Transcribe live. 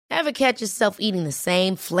Ever catch yourself eating the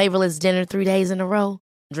same flavorless dinner 3 days in a row?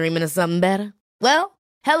 Dreaming of something better? Well,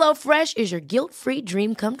 HelloFresh is your guilt-free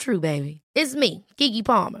dream come true, baby. It's me, Keke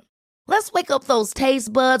Palmer. Let's wake up those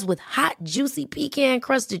taste buds with hot, juicy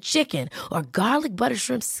pecan-crusted chicken or garlic butter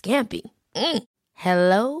shrimp scampi.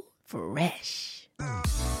 Hello Fresh.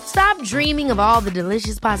 Stop dreaming of all the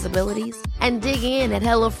delicious possibilities and dig in at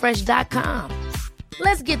HelloFresh.com.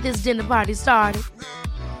 Let's get this dinner party started.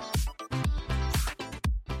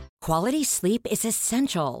 Quality sleep is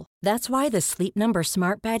essential. That's why the Sleep Number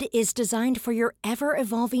Smart Bed is designed for your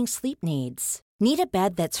ever-evolving sleep needs. Need a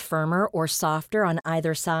bed that's firmer or softer on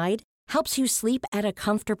either side? Helps you sleep at a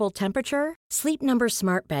comfortable temperature? Sleep Number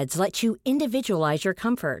Smart Beds let you individualize your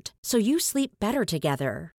comfort, so you sleep better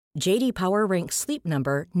together. J.D. Power ranks Sleep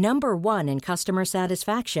Number number 1 in customer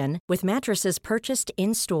satisfaction with mattresses purchased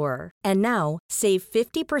in-store. And now, save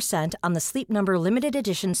 50% on the Sleep Number Limited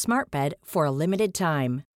Edition Smart Bed for a limited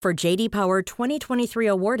time. For J.D. Power 2023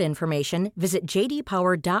 award information, visit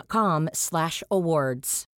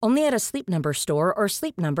jdpower.com/awards. Only at a Sleep Number store or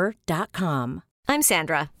sleepnumber.com. I'm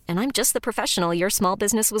Sandra, and I'm just the professional your small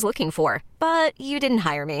business was looking for. But you didn't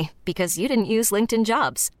hire me because you didn't use LinkedIn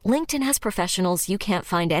Jobs. LinkedIn has professionals you can't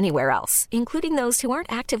find anywhere else, including those who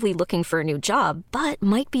aren't actively looking for a new job, but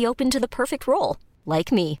might be open to the perfect role,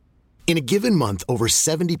 like me. In a given month, over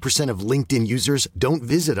 70% of LinkedIn users don't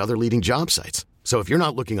visit other leading job sites. So if you're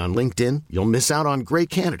not looking on LinkedIn, you'll miss out on great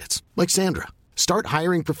candidates like Sandra. Start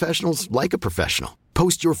hiring professionals like a professional.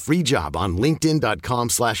 Post your free job on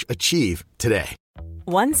linkedin.com/achieve today.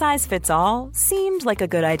 One size fits all seemed like a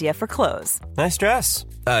good idea for clothes. Nice dress.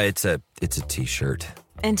 It's a t-shirt.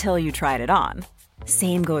 Until you tried it on.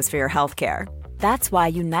 Same goes for your healthcare. That's why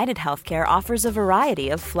United Healthcare offers a variety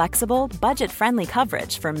of flexible, budget-friendly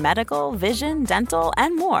coverage for medical, vision, dental,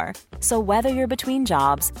 and more. So whether you're between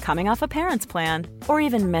jobs, coming off a parent's plan, or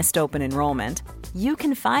even missed open enrollment, you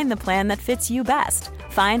can find the plan that fits you best.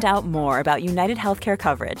 Find out more about United Healthcare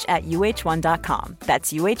coverage at uh1.com.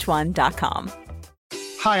 That's uh1.com.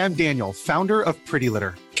 Hi, I'm Daniel, founder of Pretty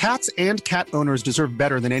Litter. Cats and cat owners deserve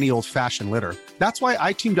better than any old-fashioned litter. That's why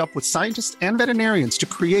I teamed up with scientists and veterinarians to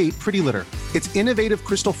create Pretty Litter. Its innovative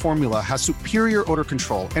crystal formula has superior odor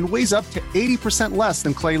control and weighs up to 80% less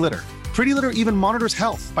than clay litter. Pretty Litter even monitors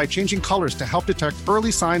health by changing colors to help detect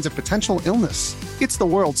early signs of potential illness. It's the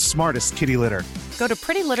world's smartest kitty litter. Go to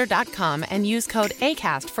prettylitter.com and use code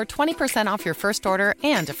ACAST for 20% off your first order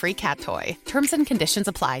and a free cat toy. Terms and conditions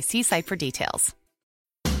apply. See site for details.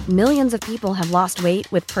 Millions of people have lost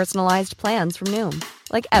weight with personalized plans from Noom.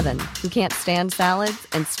 Like Evan, who can't stand salads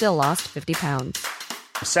and still lost 50 pounds.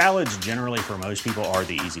 Salads generally for most people are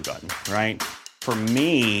the easy button, right? For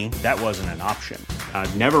me, that wasn't an option. I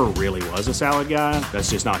never really was a salad guy. That's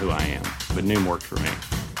just not who I am. But Noom worked for me.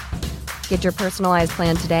 Get your personalized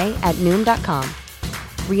plan today at Noom.com.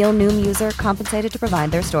 Real Noom user compensated to provide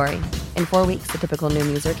their story. In 4 weeks, the typical Noom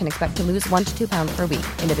user can expect to lose 1 to 2 pounds per week.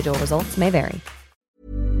 Individual results may vary.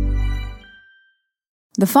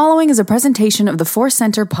 The following is a presentation of the Force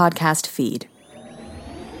Center podcast feed.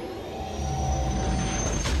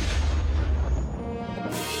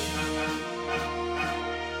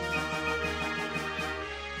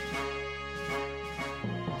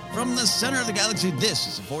 From the center of the galaxy, this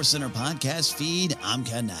is the Force Center podcast feed. I'm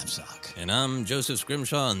Ken Knapsack. And I'm Joseph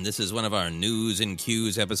Scrimshaw, and this is one of our News and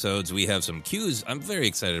Cues episodes. We have some cues I'm very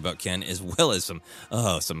excited about, Ken, as well as some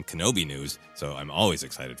Kenobi news, so I'm always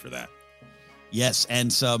excited for that. Yes,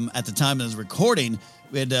 and some at the time of this recording,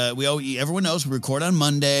 everyone knows we record on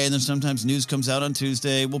Monday, and then sometimes news comes out on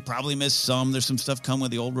Tuesday. We'll probably miss some. There's some stuff coming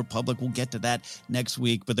with the Old Republic. We'll get to that next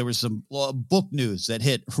week. But there was some book news that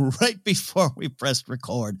hit right before we pressed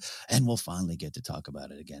record, and we'll finally get to talk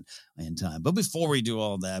about it again in time. But before we do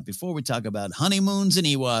all that, before we talk about honeymoons and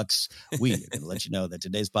Ewoks, we are going to let you know that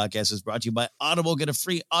today's podcast is brought to you by Audible. Get a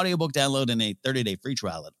free audiobook download and a 30-day free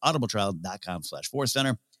trial at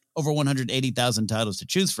audibletrial.com/forcecenter. Over 180,000 titles to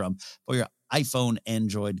choose from for your iPhone,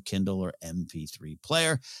 Android, Kindle, or MP3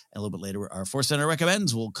 player. And a little bit later, our Force Center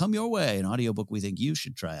Recommends will come your way, an audiobook we think you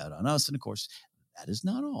should try out on us. And, of course, that is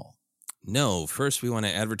not all. No, first we want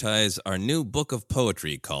to advertise our new book of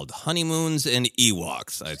poetry called Honeymoons and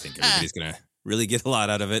Ewoks. I think everybody's going to really get a lot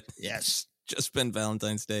out of it. Yes. Just been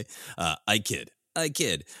Valentine's Day. I kid.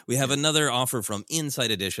 We have another offer from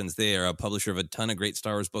Inside Editions. They are a publisher of a ton of great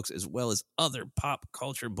Star Wars books as well as other pop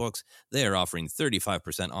culture books. They are offering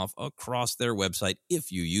 35% off across their website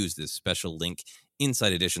if you use this special link,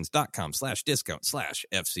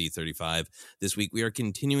 insideeditions.com/discount/FC35. This week, we are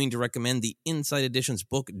continuing to recommend the Inside Editions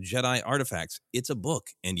book, Jedi Artifacts. It's a book,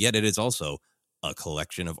 and yet it is also a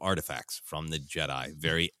collection of artifacts from the Jedi.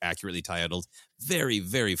 Very accurately titled. Very,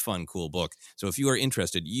 very fun, cool book. So if you are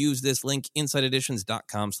interested, use this link,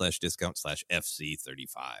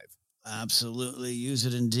 insideeditions.com/discount/FC35. Absolutely. Use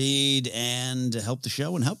it indeed and help the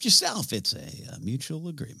show and help yourself. It's a mutual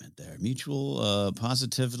agreement there. Mutual,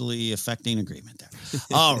 positively affecting agreement there.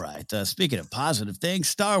 All right. Speaking of positive things,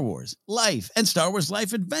 Star Wars Life and Star Wars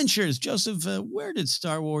Life Adventures. Joseph, where did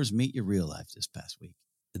Star Wars meet your real life this past week?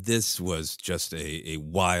 This was just a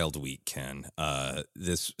wild week, Ken.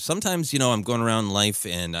 Sometimes, I'm going around life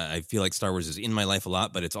and I feel like Star Wars is in my life a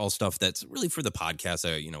lot, but it's all stuff that's really for the podcast.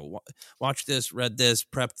 I, watched this, read this,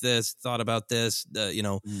 prepped this, thought about this,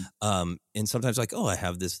 and sometimes like, I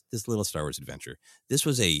have this little Star Wars adventure. This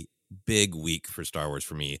was a big week for Star Wars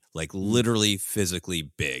for me, like literally physically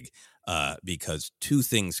big, because two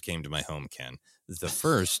things came to my home, Ken. The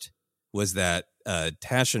first was that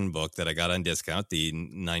Taschen book that I got on discount, the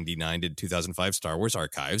 99 to 2005 Star Wars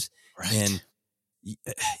Archives. Right. And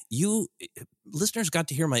you listeners got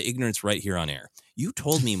to hear my ignorance right here on air. You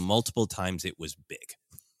told me multiple times it was big.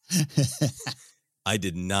 I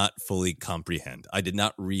did not fully comprehend. I did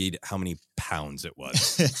not read how many pounds it was.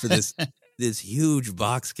 So this huge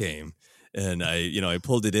box came. And I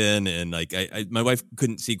pulled it in, and like my wife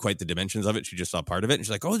couldn't see quite the dimensions of it. She just saw part of it, and she's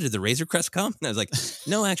like, "Oh, did the Razor Crest come?" And I was like,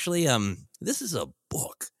 "No, actually, this is a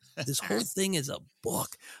book. This whole thing is a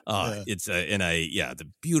book. It's the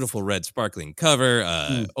beautiful red sparkling cover.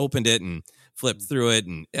 Opened it and flipped through it,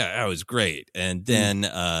 and that was great. And then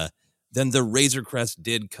the Razor Crest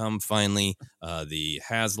did come finally. The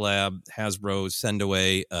Hasbro send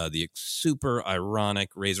away the super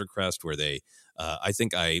ironic Razor Crest where they. I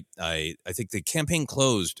think the campaign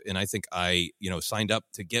closed, and I think I signed up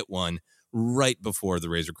to get one right before the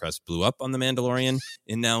Razor Crest blew up on The Mandalorian,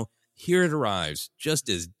 and now here it arrives just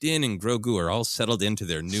as Din and Grogu are all settled into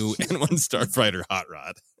their new N1 Starfighter hot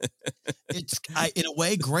rod. It's in a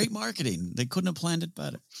way great marketing. They couldn't have planned it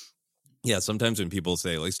better. Yeah, sometimes when people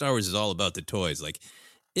say like Star Wars is all about the toys, like.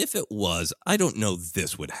 If it was, I don't know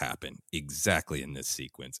this would happen exactly in this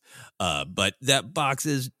sequence. But that box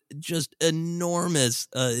is just enormous.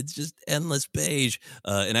 It's just endless beige.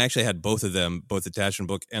 And I actually had both of them, both the Taschen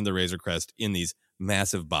book and the Razor Crest, in these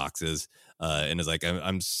massive boxes. And it's like,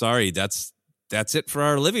 I'm sorry, that's it for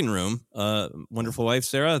our living room. Wonderful wife,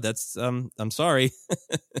 Sarah. I'm sorry.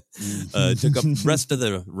 Took up the rest of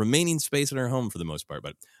the remaining space in our home for the most part,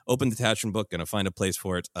 but opened the Taschen book, gonna find a place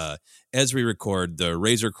for it. As we record, the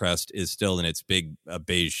Razor Crest is still in its big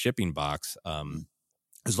beige shipping box. I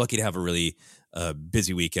was lucky to have a really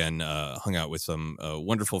busy weekend, hung out with some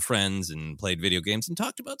wonderful friends and played video games and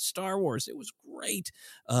talked about Star Wars. It was great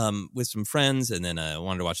with some friends. And then I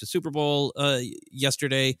wanted to watch the Super Bowl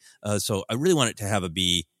yesterday. So I really want it to have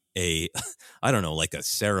I don't know, like a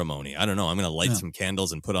ceremony. I don't know. I'm going to light some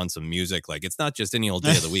candles and put on some music. Like it's not just any old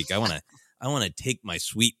day of the week. I want to take my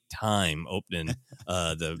sweet time opening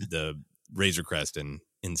the Razor Crest and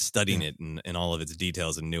studying it and all of its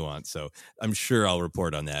details and nuance. So I'm sure I'll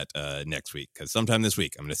report on that next week, because sometime this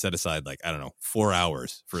week I'm going to set aside 4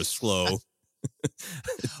 hours for a slow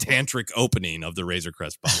tantric opening of the Razor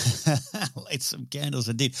Crest bottle. Light some candles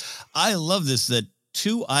indeed. I love this, that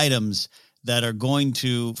two items that are going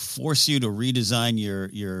to force you to redesign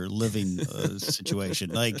your living situation.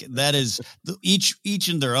 Like that is each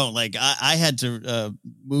in their own. Like I had to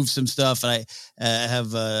move some stuff. I have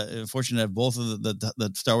fortunate to have both of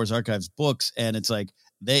the Star Wars Archives books, and it's like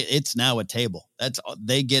it's now a table.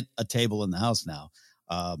 They get a table in the house now.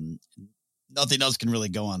 Nothing else can really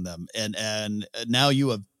go on them. And now you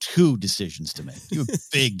have two decisions to make. You have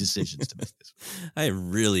big decisions to make.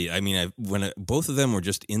 When both of them were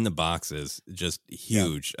just in the boxes, just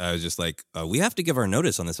huge. Yeah. I was just like, we have to give our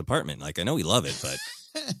notice on this apartment. Like, I know we love it, but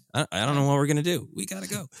I don't know what we're going to do. We got to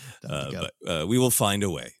go. But we will find a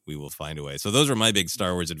way. We will find a way. So those are my big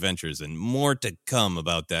Star Wars adventures, and more to come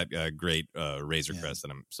about that great Razor Crest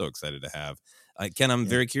that I'm so excited to have. Ken, I'm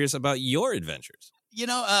very curious about your adventures.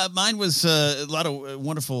 Mine was a lot of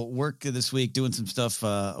wonderful work this week, doing some stuff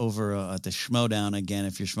over at the Schmodown. Again,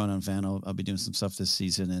 if you're a Schmodown fan, I'll be doing some stuff this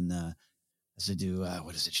season. And as I do,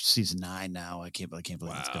 what is it, season 9 now? I can't believe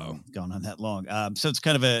it's gone on that long. So it's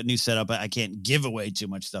kind of a new setup. I can't give away too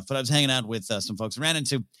much stuff, but I was hanging out with some folks. Ran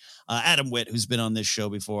into Adam Witt, who's been on this show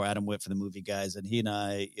before, Adam Witt for the Movie Guys. And he and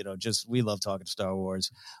I, we love talking Star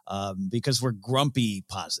Wars because we're grumpy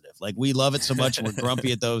positive. Like we love it so much, and we're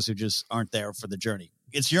grumpy at those who just aren't there for the journey.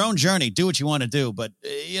 It's your own journey. Do what you want to do. But,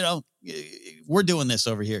 we're doing this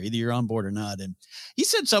over here. Either you're on board or not. And he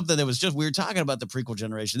said something that was just, we were talking about the prequel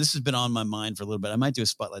generation. This has been on my mind for a little bit. I might do a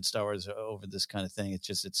Spotlight Star Wars over this kind of thing. It's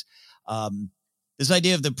this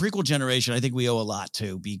idea of the prequel generation, I think we owe a lot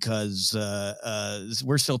to, because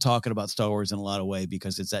we're still talking about Star Wars in a lot of ways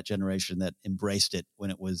because it's that generation that embraced it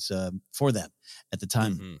when it was for them at the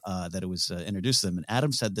time that it was introduced to them. And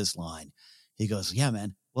Adam said this line. He goes, yeah,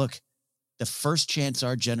 man, look, the first chance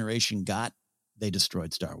our generation got, they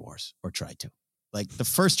destroyed Star Wars or tried to. Like the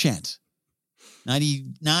first chance,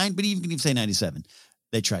 99, but even if you say 97,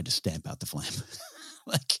 they tried to stamp out the flame.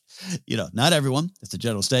 Like, not everyone. It's a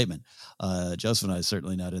general statement. Joseph and I are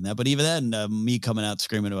certainly not in that. But even then, me coming out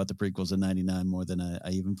screaming about the prequels in 99 more than I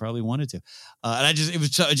even probably wanted to. And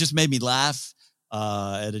it just made me laugh.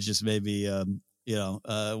 And it just made me,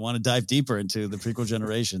 want to dive deeper into the prequel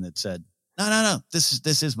generation that said, no,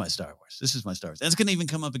 this is my Star Wars. This is my Star Wars. And it's going to even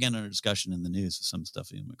come up again in a discussion in the news of some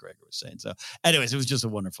stuff Ian McGregor was saying. So anyways, it was just a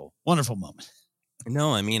wonderful, wonderful moment.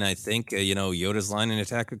 No, I mean, I think, Yoda's line in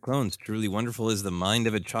Attack of Clones, truly wonderful is the mind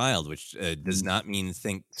of a child, which does not mean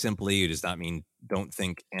think simply. It does not mean don't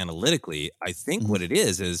think analytically. I think what it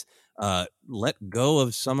is let go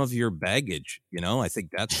of some of your baggage. I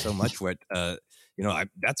think that's so much what, I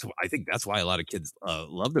think that's why a lot of kids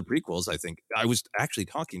love the prequels. I think I was actually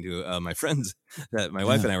talking to my friends that my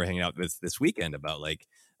wife and I were hanging out with this weekend about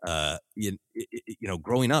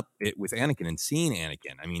growing up with Anakin and seeing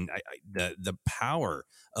Anakin. I mean, the power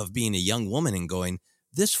of being a young woman and going,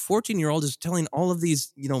 this 14-year-old is telling all of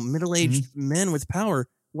these, middle-aged men with power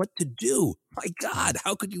what to do. My God,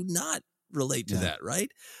 how could you not relate to that, right?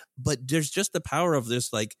 But there's just the power of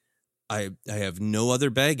this, like, I have no other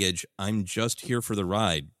baggage. I'm just here for the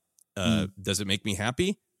ride. Does it make me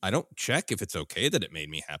happy? I don't check if it's okay that it made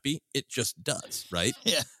me happy. It just does, right?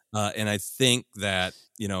 Yeah. And I think that,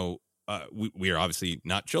 we are obviously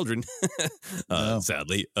not children,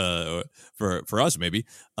 sadly, for us maybe.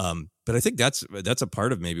 But I think that's a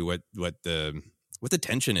part of maybe what the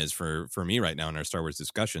tension is for me right now in our Star Wars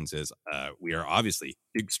discussions is we are obviously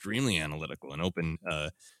extremely analytical and open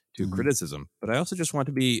to criticism. But I also just want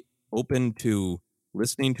to be open to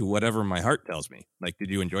listening to whatever my heart tells me. Like, did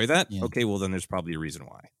you enjoy that? Yeah. Okay, well, then there's probably a reason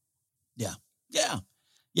why.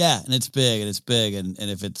 Yeah, and it's big, and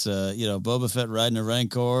if it's Boba Fett riding a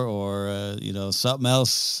Rancor or something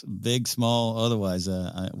else, big, small, otherwise,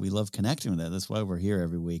 we love connecting with that. That's why we're here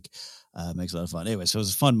every week. It makes a lot of fun. Anyway, so it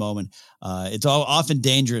was a fun moment. It's often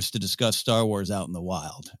dangerous to discuss Star Wars out in the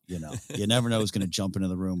wild. You never know who's going to jump into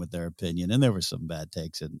the room with their opinion, and there were some bad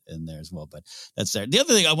takes in there as well. But that's there. The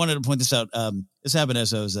other thing I wanted to point this out. This happened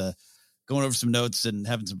as I was going over some notes and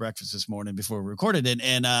having some breakfast this morning before we recorded it.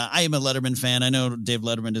 And I am a Letterman fan. I know Dave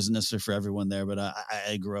Letterman isn't necessarily for everyone there, but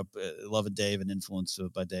I grew up loving Dave and influenced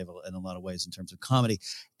by Dave in a lot of ways in terms of comedy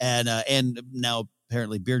and now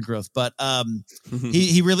apparently beard growth. But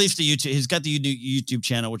he released a YouTube. He's got the YouTube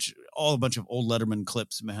channel, which a bunch of old Letterman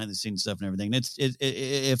clips, behind the scenes stuff and everything. And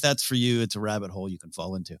if that's for you, it's a rabbit hole you can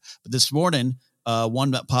fall into. But this morning,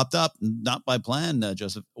 one that popped up, not by plan,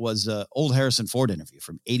 Joseph, was old Harrison Ford interview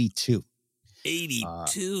from 82.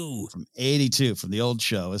 82 from 82 from the old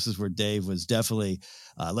show. This is where Dave was definitely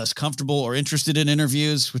less comfortable or interested in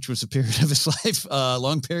interviews, which was a period of his life,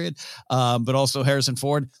 long period. But also Harrison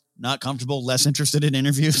Ford, not comfortable, less interested in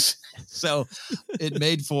interviews. So it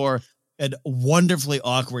made for a wonderfully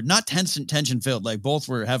awkward, not tension filled. Like both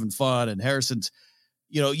were having fun, and Harrison's,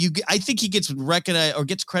 I think he gets recognized or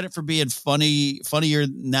gets credit for being funnier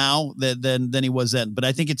now than he was then. But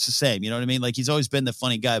I think it's the same. You know what I mean? Like he's always been the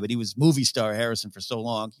funny guy, but he was movie star Harrison for so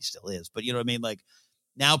long. He still is. But you know what I mean? Like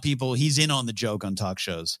now he's in on the joke on talk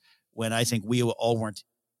shows when I think we all weren't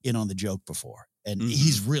in on the joke before. And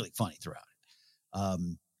he's really funny throughout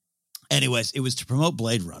it. Anyways, it was to promote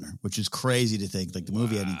Blade Runner, which is crazy to think. Like the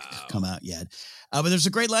movie hadn't come out yet. But there's a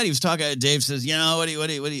great line. He was talking. Dave says, what do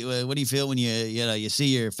you feel when you see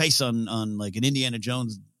your face on like an Indiana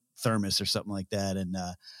Jones thermos or something like that? And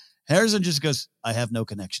Harrison just goes, I have no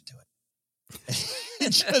connection to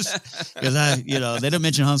it. Just because they don't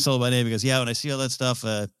mention Han Solo by name. Because when I see all that stuff,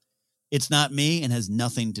 it's not me and has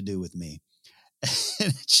nothing to do with me. And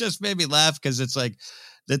it just made me laugh because it's like,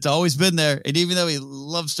 that's always been there. And even though he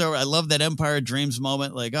loves Star Wars, I love that Empire Dreams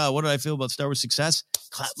moment. Like, what do I feel about Star Wars success?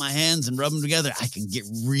 Clap my hands and rub them together. I can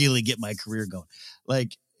really get my career going.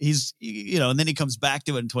 Like he's, and then he comes back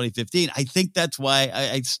to it in 2015. I think that's why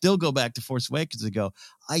I still go back to Force Awakens and go,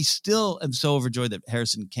 I still am so overjoyed that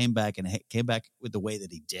Harrison came back with the way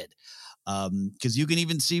that he did. Because you can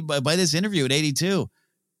even see by this interview at 82,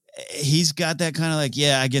 he's got that kind of like,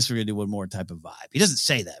 I guess we're going to do one more type of vibe. He doesn't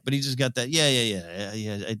say that, but he just got that.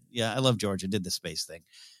 I love George. I did the space thing.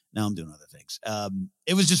 Now I'm doing other things.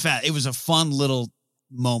 It was just fat. It was a fun little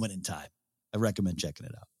moment in time. I recommend checking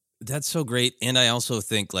it out. That's so great, and I also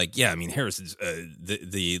think, like, yeah, I mean, Harrison's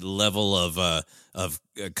the level of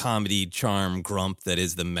comedy, charm, grump that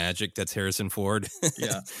is the magic that's Harrison Ford.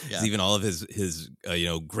 Yeah. Even all of his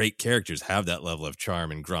great characters have that level of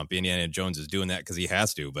charm and grump. Indiana Jones is doing that because he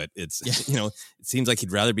has to, but it's it seems like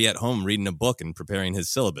he'd rather be at home reading a book and preparing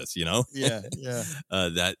his syllabus. Yeah.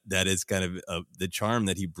 That is kind of the charm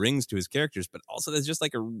that he brings to his characters, but also that's just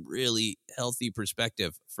like a really healthy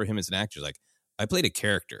perspective for him as an actor. Like, I played a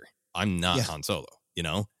character. I'm not Han Solo,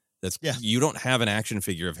 You don't have an action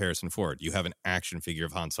figure of Harrison Ford. You have an action figure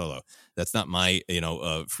of Han Solo. That's not my,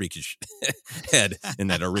 freakish head in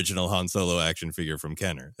that original Han Solo action figure from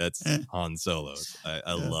Kenner. That's Han Solo.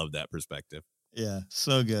 I love that perspective. Yeah,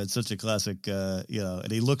 so good. Such a classic,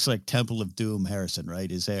 and he looks like Temple of Doom Harrison, right?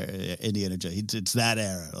 His hair, Indiana Jones. It's that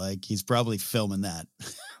era. Like, he's probably filming that.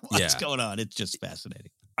 What's going on? It's just fascinating.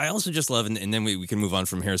 I also just love, and then we can move on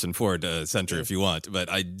from Harrison Ford Center if you want. But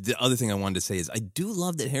the other thing I wanted to say is I do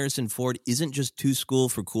love that Harrison Ford isn't just too cool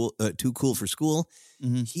for school.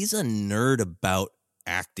 Mm-hmm. He's a nerd about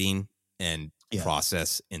acting and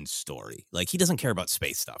process and story. Like, he doesn't care about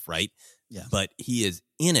space stuff, right? Yeah. But he is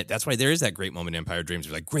in it. That's why there is that great moment in Empire Dreams.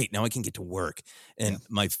 It's like, great, now I can get to work. And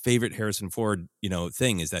my favorite Harrison Ford,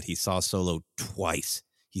 thing is that he saw Solo twice.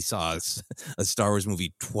 He saw a Star Wars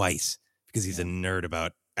movie twice because he's a nerd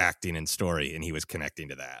about acting and story, and he was connecting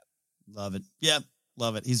to that. Love it. Yep.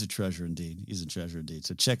 Love it. He's a treasure indeed.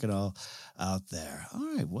 So check it all out there.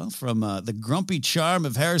 All right. Well, from the grumpy charm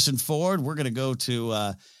of Harrison Ford, we're going to go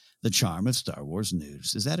to the charm of Star Wars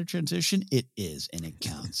news. Is that a transition? It is, and it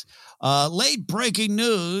counts. Late breaking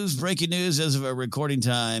news as of a recording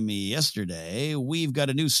time yesterday. We've got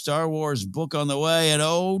a new Star Wars book on the way,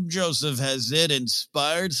 and Joseph, has it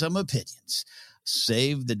inspired some opinions.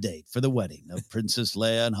 Save the date for the wedding of Princess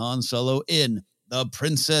Leia and Han Solo in The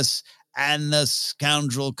Princess and the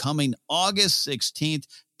Scoundrel, coming August 16th,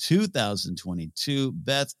 2022.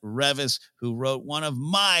 Beth Revis, who wrote one of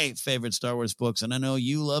my favorite Star Wars books, and I know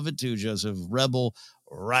you love it too, Joseph, Rebel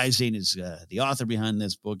Rising, is the author behind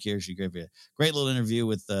this book here. She gave you a great little interview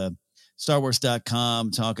with StarWars.com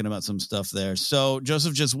talking about some stuff there. So,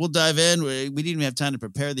 Joseph, we'll dive in. We didn't even have time to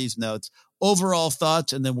prepare these notes. Overall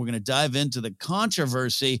thoughts, and then we're going to dive into the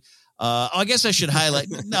controversy. I guess I should highlight.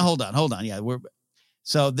 No, hold on. Yeah,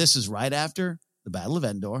 so this is right after the Battle of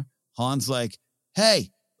Endor. Han's like, hey,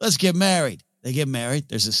 let's get married. They get married.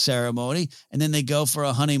 There's a ceremony, and then they go for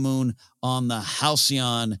a honeymoon on the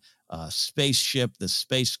Halcyon spaceship, the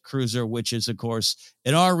space cruiser, which is, of course,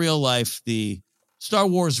 in our real life, the Star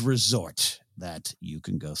Wars resort that you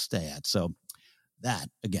can go stay at. So that,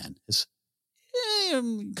 again, is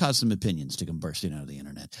caused some opinions to come bursting out of the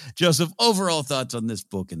internet. Joseph, overall thoughts on this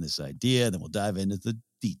book and this idea, then we'll dive into the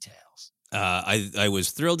details. I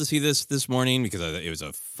was thrilled to see this morning because it was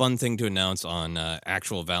a fun thing to announce on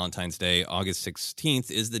actual Valentine's Day. August 16th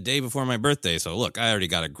is the day before my birthday. So look, I already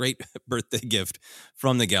got a great birthday gift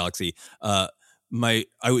from the Galaxy. I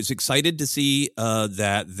was excited to see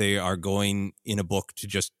that they are going in a book to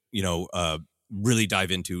just, really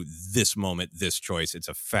dive into this moment, this choice. It's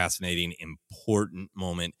a fascinating, important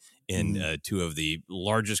moment in two of the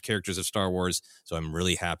largest characters of Star Wars. So I'm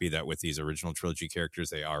really happy that with these original trilogy characters,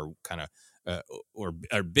 they are kind of, or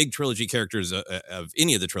are big trilogy characters of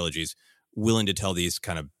any of the trilogies, willing to tell these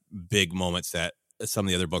kind of big moments that some of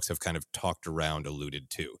the other books have kind of talked around, alluded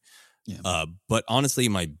to. Yeah. But honestly,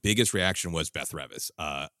 my biggest reaction was Beth Revis.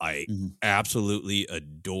 I absolutely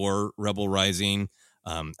adore Rebel Rising.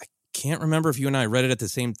 I can't remember if you and I read it at the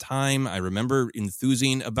same time. I remember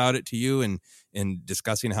enthusing about it to you and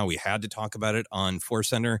discussing how we had to talk about it on Force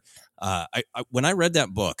Center. When I read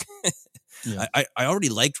that book, I already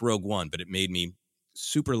liked Rogue One, but it made me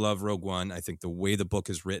super love Rogue One. I think the way the book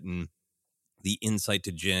is written, the insight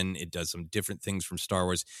to Jyn, it does some different things from Star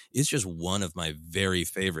Wars. It's just one of my very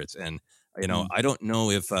favorites. And, I don't know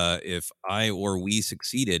if I or we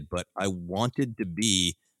succeeded, but I wanted to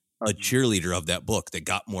be a cheerleader of that book that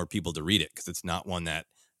got more people to read it, because it's not one that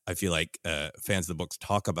I feel like fans of the books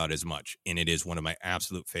talk about as much, and it is one of my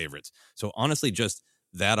absolute favorites. So honestly, just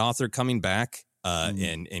that author coming back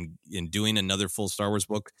and doing another full Star Wars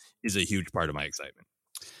book is a huge part of my excitement.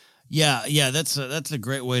 Yeah, that's a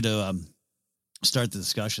great way to start the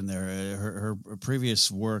discussion there. Her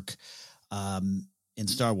previous work in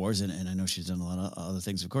Star Wars, and I know she's done a lot of other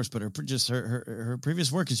things, of course, but her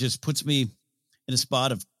previous work just puts me in a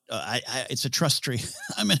spot of it's a trust tree.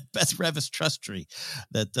 I'm in Beth Revis trust tree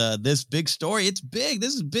that this big story, it's big.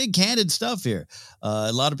 This is big candid stuff here.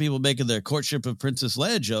 A lot of people making their courtship of Princess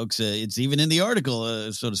Leia jokes. It's even in the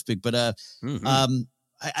article, so to speak. But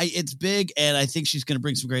it's big, and I think she's going to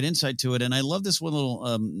bring some great insight to it. And I love this one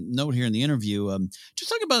little note here in the interview, just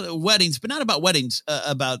talking about weddings, but not about weddings,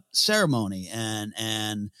 about ceremony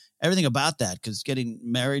and everything about that, because getting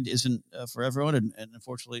married isn't for everyone, and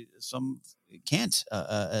unfortunately some can't,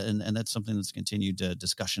 and that's something that's continued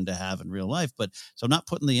discussion to have in real life. But so I'm not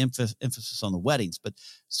putting the emphasis on the weddings, but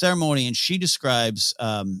ceremony, and she describes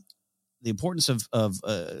the importance of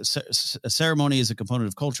a ceremony as a component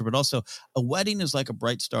of culture, but also a wedding is like a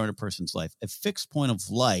bright star in a person's life, a fixed point of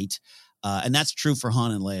light. And that's true for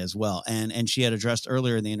Han and Leia as well. And she had addressed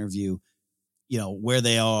earlier in the interview, where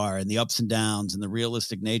they are and the ups and downs and the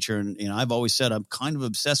realistic nature. And, I've always said, I'm kind of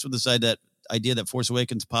obsessed with this idea that Force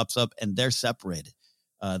Awakens pops up and they're separated.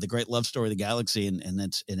 The great love story of the galaxy, and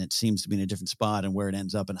it seems to be in a different spot and where it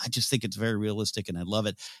ends up. And I just think it's very realistic, and I love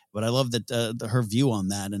it. But I love that her view on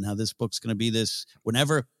that, and how this book's going to be this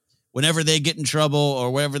whenever they get in trouble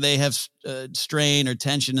or wherever they have strain or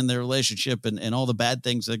tension in their relationship and all the bad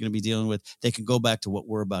things they're going to be dealing with, they can go back to what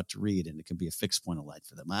we're about to read, and it can be a fixed point of light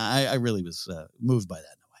for them. I really was moved by that.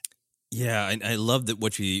 Yeah, I love that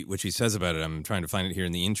what she says about it. I'm trying to find it here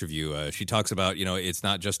in the interview. She talks about, it's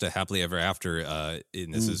not just a happily ever after,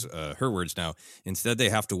 and this is her words now. Instead, they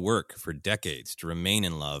have to work for decades to remain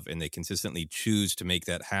in love, and they consistently choose to make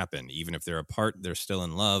that happen. Even if they're apart, they're still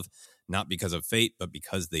in love, not because of fate, but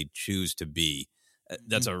because they choose to be.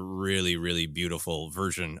 That's a really, really beautiful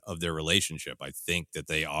version of their relationship. I think that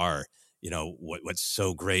they are. What's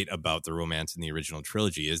so great about the romance in the original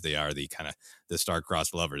trilogy is they are the kind of the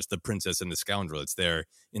star-crossed lovers, the princess and the scoundrel. It's there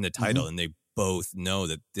in the title, and they both know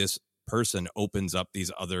that this person opens up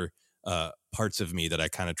these other parts of me that I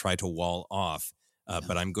kind of try to wall off,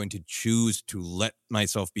 but I'm going to choose to let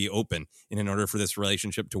myself be open. And in order for this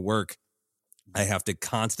relationship to work, I have to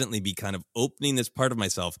constantly be kind of opening this part of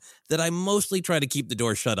myself that I mostly try to keep the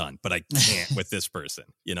door shut on, but I can't with this person,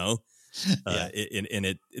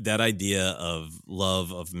 that idea of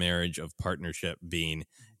love, of marriage, of partnership being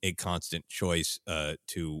a constant choice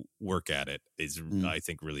to work at it is, I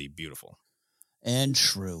think, really beautiful. And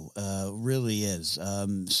true, really is.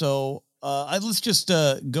 Let's just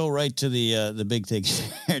go right to the big thing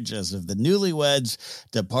here, Joseph. The newlyweds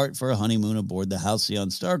depart for a honeymoon aboard the Halcyon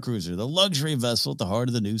Star Cruiser, the luxury vessel at the heart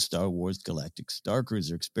of the new Star Wars Galactic Star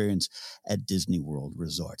Cruiser experience at Disney World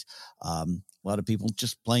Resort. A lot of people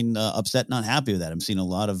just plain upset, not happy with that. I'm seeing a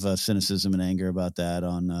lot of cynicism and anger about that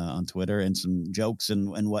on Twitter, and some jokes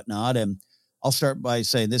and whatnot. And I'll start by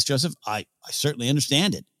saying this, Joseph. I certainly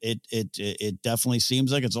understand it. It definitely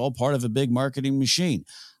seems like it's all part of a big marketing machine.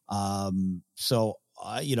 So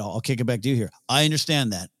I'll kick it back to you here. I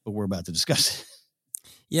understand that, but we're about to discuss it.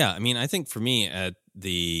 Yeah, I mean, I think for me,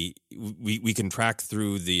 we can track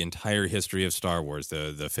through the entire history of Star Wars,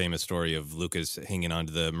 the famous story of Lucas hanging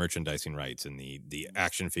onto the merchandising rights and the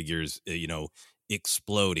action figures,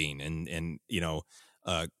 exploding, and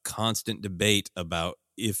constant debate about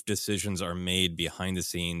if decisions are made behind the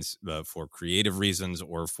scenes for creative reasons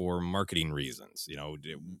or for marketing reasons.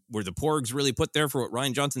 Were the Porgs really put there for what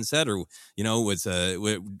Rian Johnson said, or was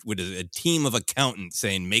a team of accountants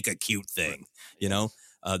saying make a cute thing?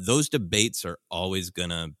 Those debates are always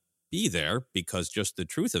gonna be there, because just the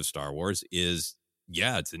truth of Star Wars is,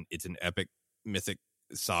 it's an epic mythic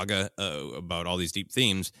saga about all these deep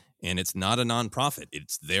themes, and it's not a nonprofit.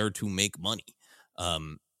 It's there to make money.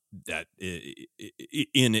 That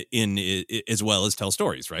in as well as tell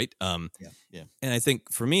stories, right? And I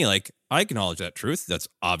think for me, I acknowledge that truth. That's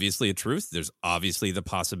obviously a truth. There's obviously the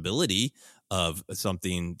possibility of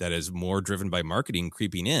something that is more driven by marketing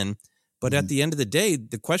creeping in. But at the end of the day,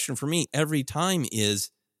 the question for me every time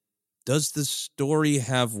is, does the story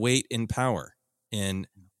have weight and power? And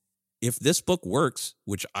if this book works,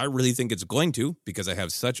 which I really think it's going to, because I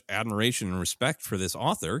have such admiration and respect for this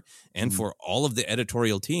author and for all of the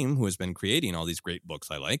editorial team who has been creating all these great books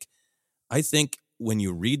I think when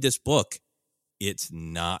you read this book, it's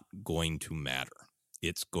not going to matter.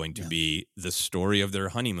 It's going to be the story of their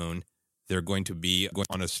honeymoon. They're going to be going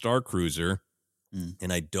on a Star Cruiser,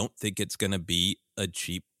 and I don't think it's going to be a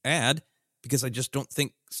cheap ad, because I just don't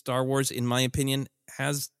think Star Wars, in my opinion,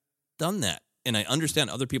 has done that. And I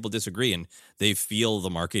understand other people disagree and they feel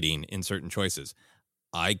the marketing in certain choices.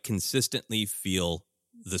 I consistently feel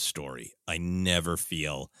the story. I never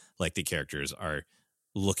feel like the characters are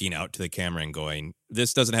looking out to the camera and going,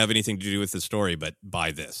 this doesn't have anything to do with the story, but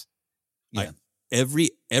buy this. Yeah.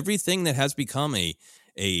 Everything that has become a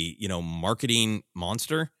marketing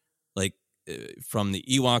monster, from the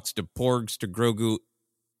Ewoks to Porgs to Grogu,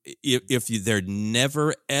 if there'd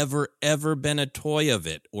never, ever, ever been a toy of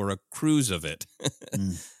it or a cruise of it,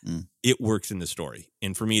 it works in the story.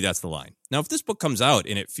 And for me, that's the line. Now, if this book comes out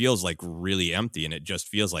and it feels like really empty and it just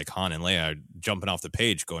feels like Han and Leia are jumping off the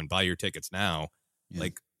page going, buy your tickets now,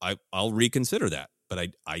 like I'll reconsider that. But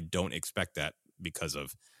I don't expect that because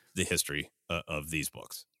of the history of these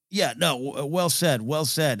books. Yeah, no, well said, well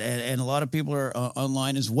said. And a lot of people are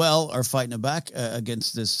online as well are fighting back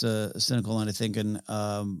against this cynical line of thinking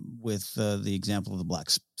with the example of the Black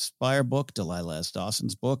Spire book, Delilah S.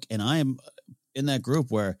 Dawson's book. And I am in that group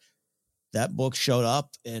where that book showed up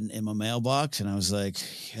in my mailbox and I was like,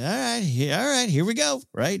 all right, here we go,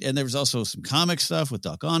 right? And there was also some comic stuff with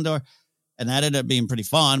Doc Ondor, and that ended up being pretty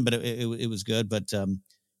fun, but it was good. But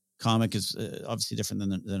comic is obviously different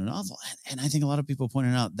than a novel. And I think a lot of people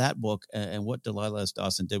pointed out that book and what Delilah S.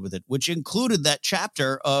 Dawson did with it, which included that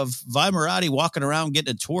chapter of Vi Moradi walking around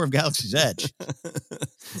getting a tour of Galaxy's Edge,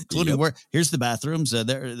 including where here's the bathrooms,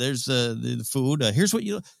 there's the food, here's what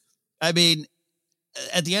I mean,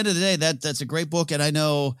 at the end of the day, that's a great book. And I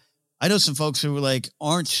know some folks who were like,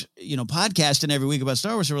 aren't, podcasting every week about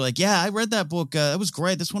Star Wars who were like, yeah, I read that book. It was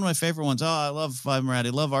great. That's one of my favorite ones. Oh, I love Vi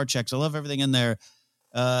Moradi, love Archex. I love everything in there.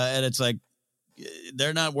 And it's like,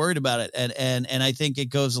 they're not worried about it. And I think it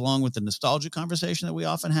goes along with the nostalgia conversation that we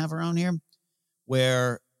often have around here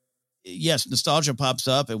where, yes, nostalgia pops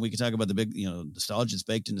up and we can talk about the big, nostalgia is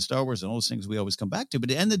baked into Star Wars and all those things we always come back to. But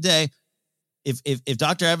at the end of the day, if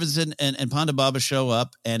Dr. Evans and Ponda Baba show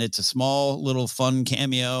up and it's a small little fun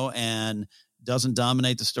cameo and doesn't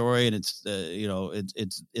dominate the story and it's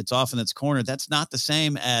it's off in its corner, that's not the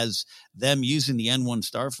same as them using the N1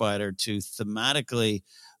 Starfighter to thematically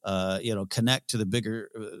connect to the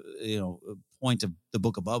bigger point of the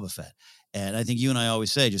Book of Boba Fett. And I think you and I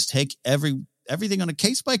always say, just take everything on a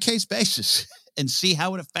case-by-case basis and see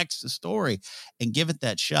how it affects the story and give it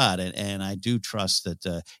that shot. And I do trust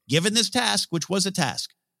that given this task, which was a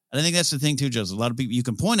task, and I think that's the thing too, Joseph, a lot of people, you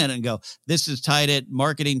can point at it and go, this is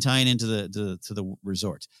marketing tying into the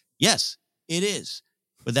resort. Yes, it is.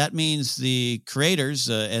 But that means the creators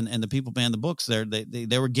and the people behind the books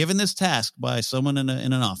they were given this task by someone in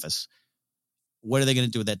an office. What are they going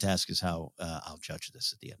to do with that task is how I'll judge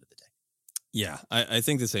this at the end of the day. Yeah, I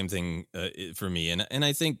think the same thing for me. And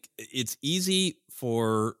I think it's easy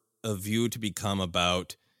for a view to become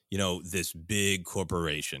about, this big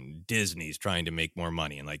corporation. Disney's trying to make more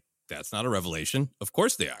money. And like, that's not a revelation. Of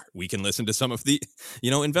course they are. We can listen to some of the,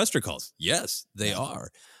 investor calls. Yes, they are.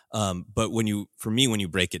 But when you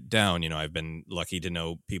break it down, I've been lucky to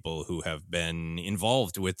know people who have been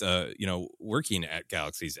involved with, working at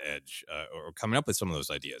Galaxy's Edge or coming up with some of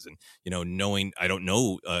those ideas. And, knowing, I don't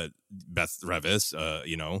know Beth Revis,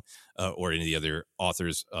 or any of the other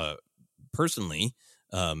authors personally,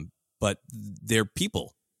 but they're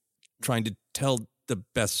people trying to tell the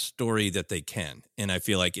best story that they can. And I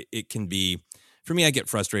feel like it can be, for me, I get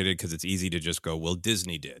frustrated because it's easy to just go, well,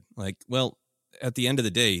 Disney did. Like, well, at the end of the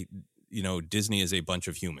day, Disney is a bunch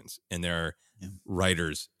of humans, and there are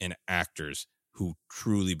writers and actors who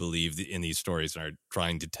truly believe in these stories and are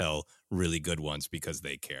trying to tell really good ones because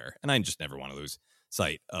they care. And I just never want to lose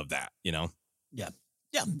sight of that, Yeah.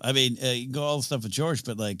 Yeah. I mean, you can go all the stuff with George,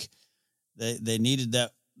 but like they needed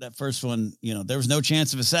that first one, there was no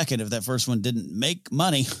chance of a second if that first one didn't make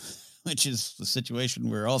money, which is the situation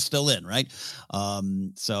we're all still in, right?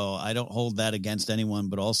 So I don't hold that against anyone,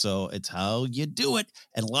 but also it's how you do it.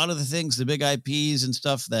 And a lot of the things, the big IPs and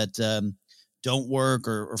stuff that don't work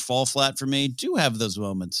or fall flat for me do have those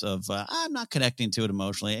moments of I'm not connecting to it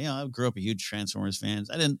emotionally. I grew up a huge Transformers fan.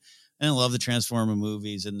 I didn't love the Transformer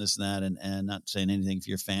movies and this and that, and not saying anything if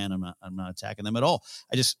you're a fan. I'm not attacking them at all.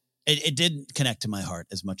 It didn't connect to my heart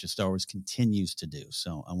as much as Star Wars continues to do.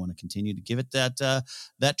 So I want to continue to give it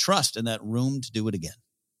that trust and that room to do it again.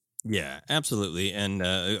 Yeah, absolutely. And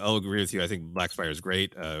I'll agree with you. I think Black Spire is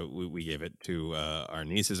great. We gave it to our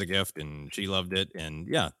niece as a gift and she loved it. And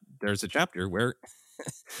yeah, there's a chapter where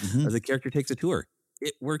the character takes a tour.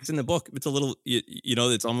 It works in the book. It's a little,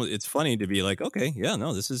 it's funny to be like, okay, yeah,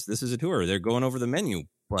 no, this is a tour. They're going over the menu,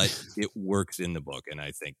 but it works in the book. And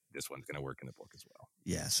I think this one's going to work in the book as well.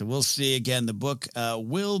 Yeah, so we'll see. Again, the book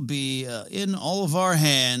will be in all of our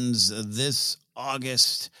hands this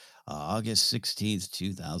August 16th,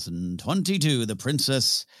 2022. The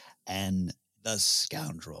Princess and the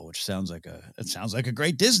Scoundrel, which sounds like a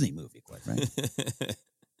great Disney movie, quite frankly.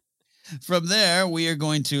 From there, we are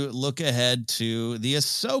going to look ahead to the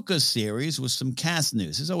Ahsoka series with some cast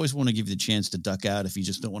news. As always, want to give you the chance to duck out if you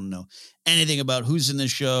just don't want to know anything about who's in the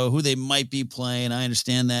show, who they might be playing. I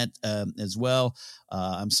understand that as well.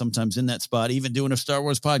 I'm sometimes in that spot, even doing a Star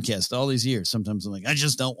Wars podcast all these years. Sometimes I'm like, I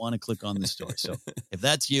just don't want to click on this story. So if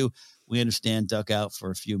that's you, we understand, duck out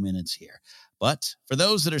for a few minutes here. But for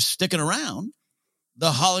those that are sticking around,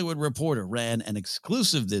 The Hollywood Reporter ran an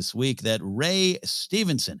exclusive this week that Ray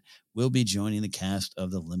Stevenson will be joining the cast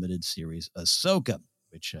of the limited series Ahsoka,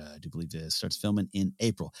 which I do believe starts filming in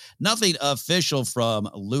April. Nothing official from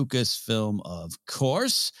Lucasfilm, of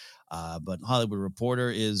course, but Hollywood Reporter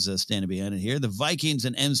is standing behind it here. The Vikings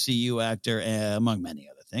and MCU actor, among many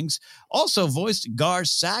other things, also voiced Gar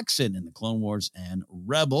Saxon in the Clone Wars and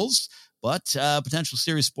Rebels. But potential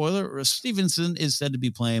series spoiler, Stevenson is said to be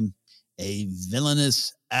playing a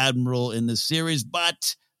villainous admiral in the series,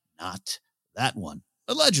 but not that one.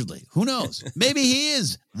 Allegedly, who knows? Maybe he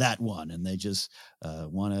is that one, and they just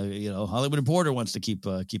want to, Hollywood Reporter wants to keep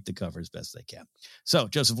the cover as best they can. So,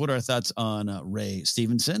 Joseph, what are our thoughts on Ray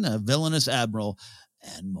Stevenson, a villainous admiral,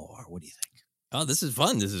 and more? What do you think? Oh, this is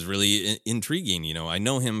fun. This is really intriguing. I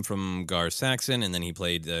know him from Gar Saxon, and then he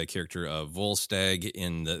played the character of Volstagg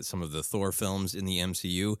in some of the Thor films in the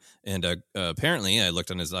MCU. And apparently, I looked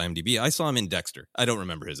on his IMDb. I saw him in Dexter. I don't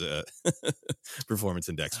remember his performance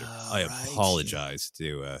in Dexter. I apologize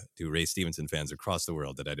to Ray Stevenson fans across the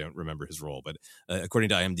world that I don't remember his role. But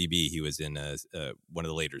according to IMDb, he was in one of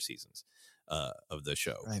the later seasons of the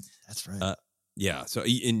show. Right, that's right. Yeah. So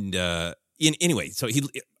anyway, so he.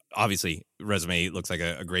 Obviously, resume looks like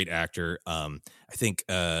a great actor. I think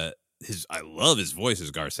I love his voice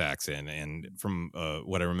as Gar Saxon, and from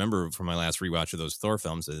what I remember from my last rewatch of those Thor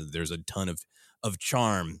films, there's a ton of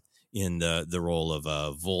charm in the role of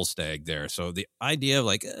Volstagg there. So the idea of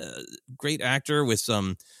like a great actor with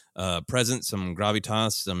some presence, some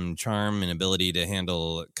gravitas, some charm, and ability to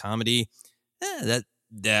handle comedy,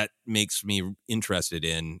 that makes me interested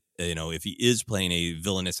in if he is playing a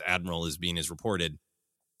villainous admiral as being as reported.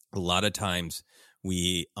 A lot of times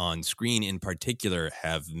we on screen in particular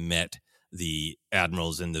have met the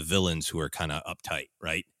admirals and the villains who are kind of uptight,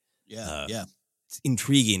 right? Yeah. It's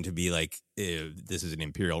intriguing to be like, this is an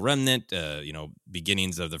Imperial remnant,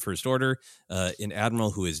 beginnings of the First Order, an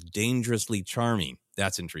admiral who is dangerously charming.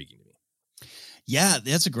 That's intriguing to me. Yeah,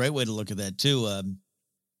 that's a great way to look at that too.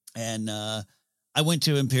 I went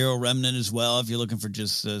to Imperial Remnant as well, if you're looking for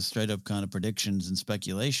just straight up kind of predictions and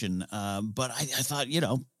speculation. But I thought,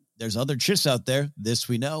 there's other chiss out there. This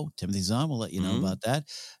we know. Timothy Zahn will let you know about that.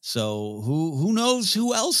 So who knows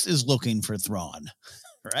who else is looking for Thrawn,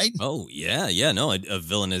 right? Oh, yeah. No, a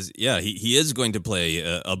villain is, he is going to play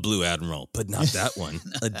a Blue Admiral, but not that one.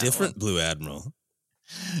 A different Blue Admiral.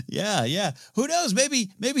 Yeah. Who knows? Maybe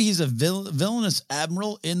he's a villainous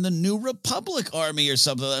admiral in the New Republic army or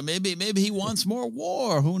something. Maybe he wants more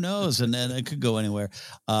war. Who knows? And then it could go anywhere.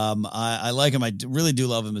 I like him. I really do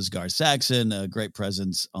love him as Gar Saxon. A great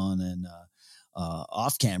presence on and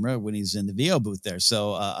off camera when he's in the VO booth there.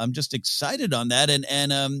 So I'm just excited on that,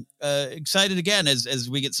 and excited again as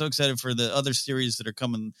we get so excited for the other series that are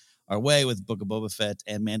coming our way with Book of Boba Fett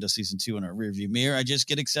and Mando Season 2 in our rearview mirror. I just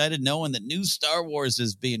get excited knowing that new Star Wars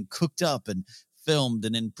is being cooked up and filmed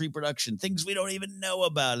and in pre-production, things we don't even know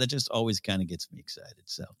about. That just always kind of gets me excited.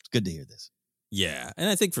 So it's good to hear this. Yeah. And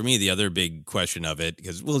I think for me, the other big question of it,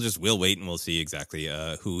 because we'll wait and we'll see exactly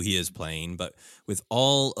who he is playing. But with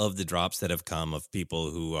all of the drops that have come of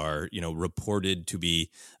people who are, reported to be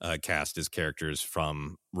cast as characters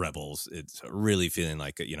from Rebels, it's really feeling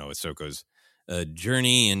like, Ahsoka's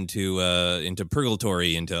journey into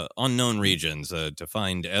purgatory, into unknown regions to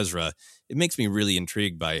find Ezra. It makes me really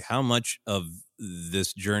intrigued by how much of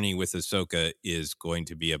this journey with Ahsoka is going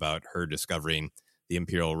to be about her discovering the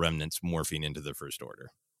Imperial remnants morphing into the First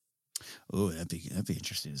Order. Oh, that'd be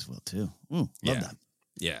interesting as well too. Love that.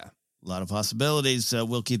 Yeah. A lot of possibilities.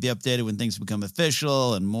 We'll keep you updated when things become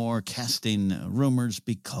official and more casting rumors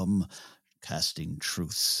become casting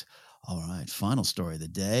truths. All right, final story of the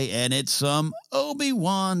day, and it's some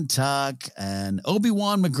Obi-Wan talk, and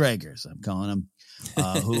Obi-Wan McGregor, as I'm calling him,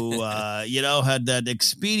 who, had that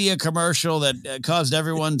Expedia commercial that caused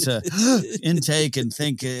everyone to intake and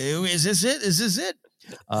think, is this it? Is this it?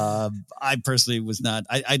 I personally was not.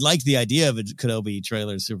 I liked the idea of a Kenobi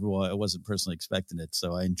trailer Super Bowl. I wasn't personally expecting it,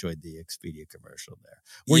 so I enjoyed the Expedia commercial there.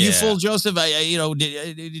 Were you full, Joseph?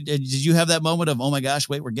 Did you have that moment of, oh my gosh,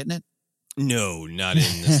 wait, we're getting it? No, not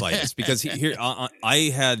in the slightest. Because here,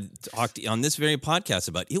 I had talked on this very podcast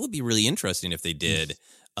about it would be really interesting if they did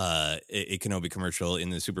a Kenobi commercial in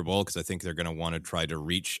the Super Bowl, because I think they're going to want to try to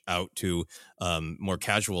reach out to more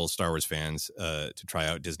casual Star Wars fans to try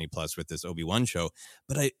out Disney Plus with this Obi-Wan show.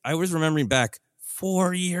 But I was remembering back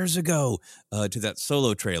 4 years ago to that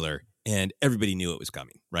Solo trailer, and everybody knew it was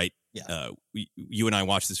coming, right? Yeah. You and I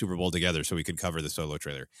watched the Super Bowl together so we could cover the Solo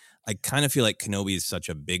trailer. I kind of feel like Kenobi is such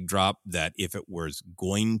a big drop that if it was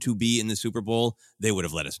going to be in the Super Bowl, they would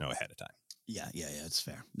have let us know ahead of time. Yeah, it's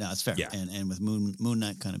fair. No, it's fair. Yeah. And with Moon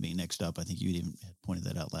Knight kind of being next up, I think you even had pointed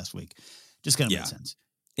that out last week. Just kind of made sense.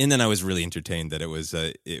 And then I was really entertained that it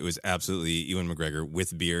was absolutely Ewan McGregor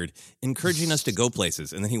with beard encouraging us to go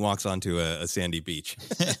places. And then he walks onto a sandy beach.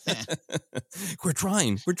 We're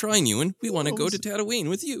trying, Ewan. We want to go to Tatooine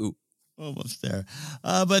with you. Almost there.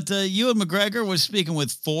 But Ewan McGregor was speaking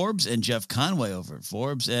with Forbes and Jeff Conway over at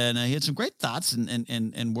Forbes, and he had some great thoughts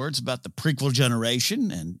and words about the prequel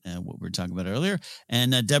generation and what we were talking about earlier.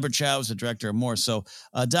 And Deborah Chow is the director of more. So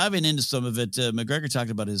diving into some of it, McGregor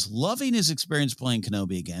talked about loving his experience playing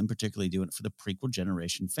Kenobi again, particularly doing it for the prequel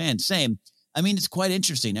generation fans. Same. I mean, it's quite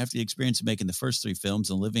interesting after the experience of making the first 3 films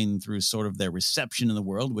and living through sort of their reception in the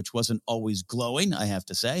world, which wasn't always glowing, I have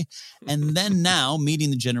to say. And then now meeting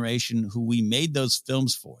the generation who we made those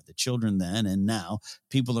films for, the children then and now,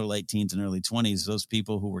 people are late teens and early 20s, those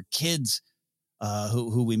people who were kids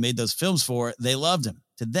who we made those films for, they loved them.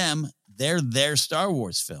 To them, they're their Star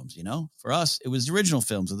Wars films, you know? For us, it was the original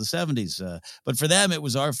films of the 70s. But for them, it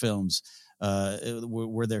was our films.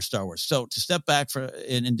 Were their Star Wars. So to step back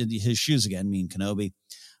into his shoes again, me and Kenobi,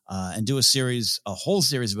 and do a whole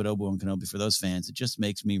series about Obi-Wan Kenobi for those fans, it just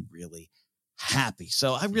makes me really happy.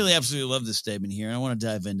 So I really absolutely love this statement here. And I want to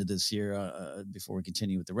dive into this here before we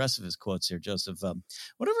continue with the rest of his quotes here, Joseph.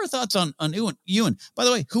 What are your thoughts on Ewan, by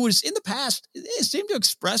the way, who was in the past seemed to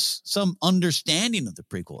express some understanding of the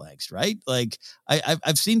prequel angst, right? Like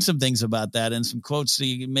I've seen some things about that and some quotes, so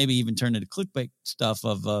you maybe even turn into clickbait stuff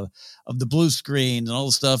of the blue screen and all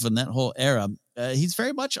the stuff in that whole era. He's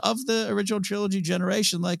very much of the original trilogy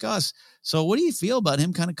generation like us. So what do you feel about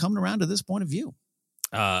him kind of coming around to this point of view?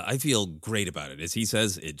 I feel great about it. As he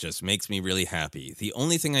says, it just makes me really happy. The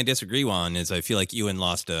only thing I disagree on is I feel like Ewan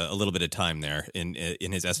lost a little bit of time there in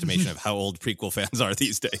his estimation of how old prequel fans are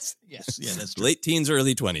these days. Yes, yeah, that's true. Late teens,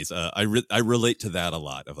 early 20s. I relate to that a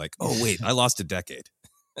lot of like, oh, wait, I lost a decade.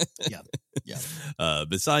 Yeah.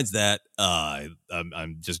 Besides that,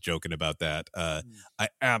 I'm just joking about that. I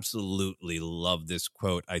absolutely love this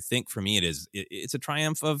quote. I think for me, it's a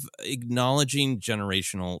triumph of acknowledging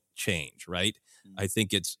generational change, right? I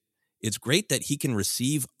think it's great that he can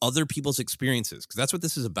receive other people's experiences, because that's what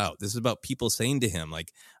this is about. This is about people saying to him,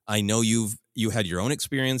 like, I know you had your own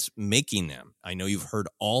experience making them. I know you've heard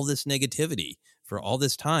all this negativity for all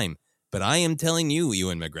this time, but I am telling you,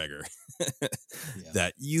 Ewan McGregor,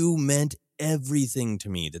 that you meant everything to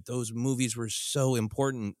me, that those movies were so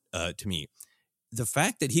important to me. The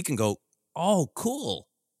fact that he can go, oh, cool,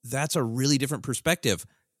 that's a really different perspective.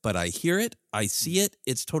 But I hear it, I see it,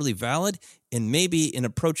 it's totally valid. And maybe in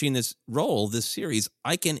approaching this role, this series,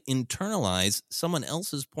 I can internalize someone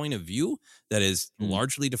else's point of view that is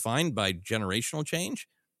largely defined by generational change.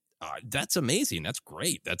 That's amazing. That's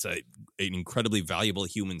great. That's an incredibly valuable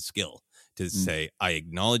human skill to say, I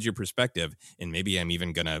acknowledge your perspective, and maybe I'm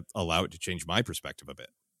even going to allow it to change my perspective a bit.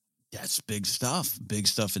 That's big stuff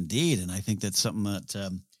indeed. And I think that's something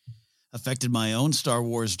that affected my own Star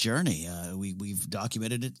Wars journey. We've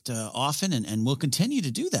documented it often, and we'll continue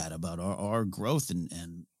to do that about our growth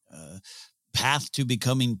and path to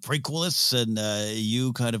becoming prequelists. And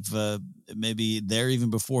you kind of maybe there even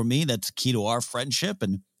before me. That's key to our friendship,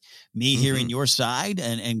 and me hearing your side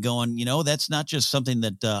and going, you know, that's not just something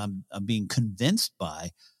that I'm being convinced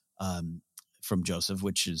by from Joseph,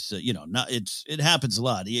 which is, it happens a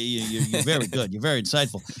lot. You're very good. You're very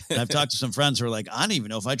insightful. And I've talked to some friends who are like, I don't even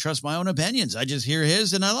know if I trust my own opinions. I just hear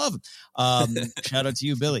his and I love him. Shout out to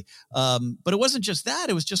you, Billy. But it wasn't just that.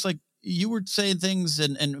 It was just like you were saying things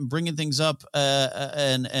and bringing things up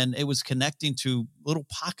and it was connecting to little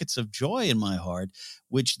pockets of joy in my heart,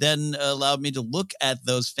 which then allowed me to look at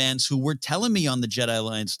those fans who were telling me on the Jedi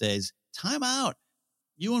Alliance days, time out.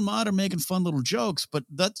 You and Maude are making fun little jokes, but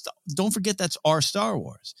don't forget that's our Star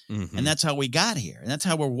Wars, and that's how we got here, and that's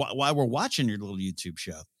how why we're watching your little YouTube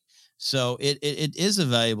show. So it is a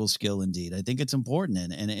valuable skill indeed. I think it's important,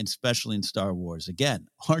 and especially in Star Wars. Again,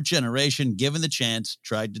 our generation, given the chance,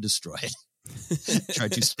 tried to destroy it,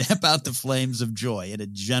 tried to stamp out the flames of joy in a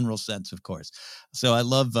general sense, of course. So I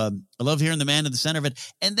love hearing the man in the center of it,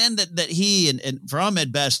 and then that he and for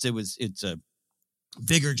Ahmed Best, it's a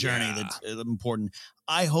bigger journey that's important.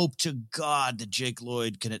 I hope to God that Jake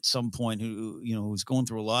Lloyd can at some point, who's going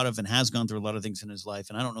through a lot of and has gone through a lot of things in his life,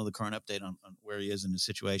 and I don't know the current update on where he is in his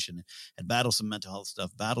situation, had battled some mental health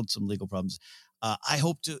stuff, battled some legal problems. I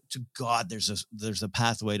hope to God there's a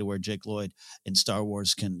pathway to where Jake Lloyd and Star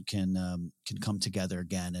Wars can come together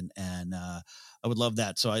again, and I would love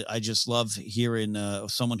that. So I just love hearing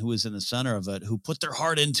someone who is in the center of it, who put their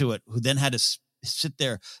heart into it, who then had to sit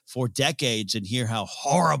there for decades and hear how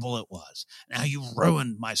horrible it was. Now you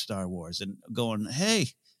ruined my Star Wars, and going, hey,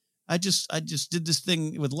 I just did this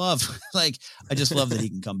thing with love. Like, I just love that he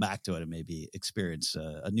can come back to it and maybe experience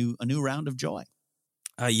a new round of joy.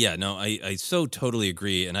 I so totally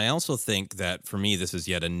agree. And I also think that for me, this is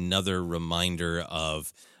yet another reminder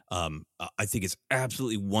of, I think it's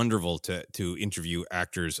absolutely wonderful to interview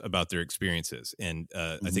actors about their experiences. And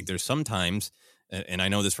I think there's sometimes, and I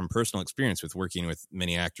know this from personal experience with working with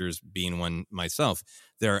many actors, being one myself,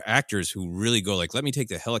 there are actors who really go like, let me take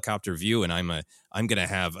the helicopter view, and I'm going to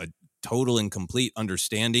have a total and complete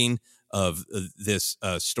understanding of this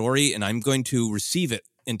story, and I'm going to receive it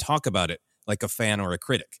and talk about it like a fan or a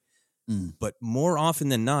critic. But more often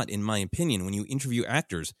than not, in my opinion, when you interview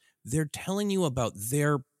actors, they're telling you about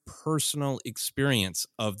their personal experience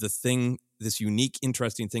of the thing, this unique,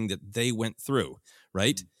 interesting thing that they went through,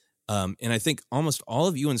 right? And I think almost all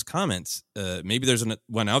of Ewan's comments, maybe there's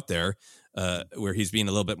one out there where he's being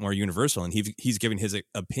a little bit more universal, and he's giving his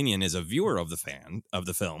opinion as a viewer of the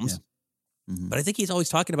films. Yeah. But I think he's always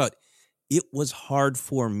talking about, it was hard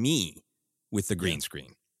for me with the green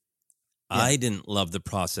screen. Yeah. I didn't love the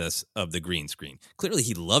process of the green screen. Clearly,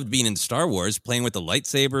 he loved being in Star Wars, playing with the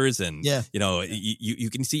lightsabers. And, you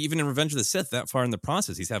can see even in Revenge of the Sith that far in the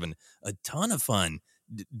process, he's having a ton of fun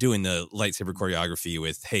doing the lightsaber choreography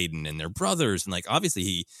with Hayden and their brothers. And, like,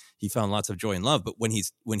 obviously he found lots of joy and love. But when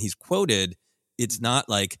he's quoted, it's not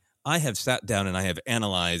like, I have sat down and I have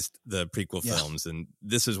analyzed the prequel films, and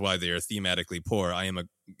this is why they are thematically poor. I am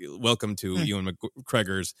welcome to Ewan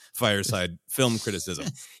McGregor's Fireside Film Criticism.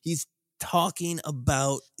 He's talking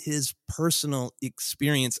about his personal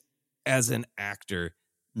experience as an actor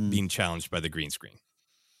being challenged by the green screen.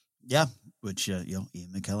 Yeah, which Ian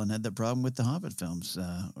McKellen had that problem with the Hobbit films,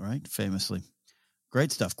 right? Famously.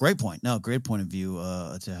 Great stuff. Great point. No, great point of view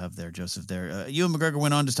to have there, Joseph, there. Ewan McGregor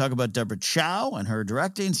went on to talk about Deborah Chow and her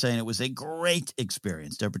directing, saying it was a great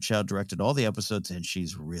experience. Deborah Chow directed all the episodes, and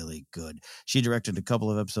she's really good. She directed a couple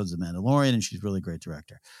of episodes of Mandalorian, and she's a really great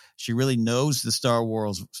director. She really knows the Star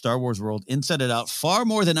Wars world inside and out far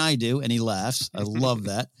more than I do, and he laughs. I love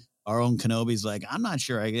that. Our own Kenobi's like, I'm not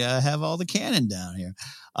sure I have all the canon down here.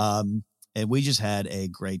 And we just had a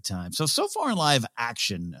great time. So far in live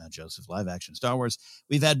action, Joseph, live action Star Wars,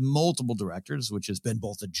 we've had multiple directors, which has been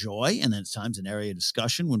both a joy and then at times an area of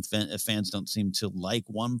discussion when fans don't seem to like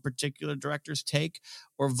one particular director's take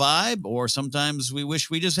or vibe, or sometimes we wish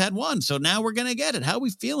we just had one. So now we're going to get it. How are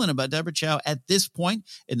we feeling about Deborah Chow at this point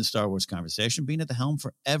in the Star Wars conversation, being at the helm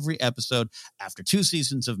for every episode after 2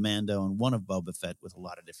 seasons of Mando and one of Boba Fett with a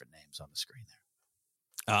lot of different names on the screen there?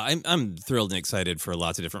 I'm thrilled and excited for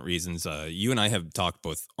lots of different reasons. You and I have talked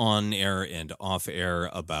both on air and off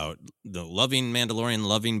air about the loving Mandalorian,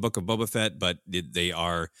 loving Book of Boba Fett, but they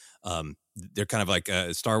are they're kind of like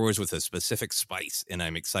Star Wars with a specific spice, and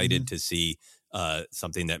I'm excited to see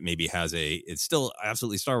something that maybe it's still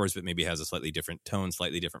absolutely Star Wars, but maybe has a slightly different tone,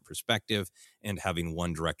 slightly different perspective, and having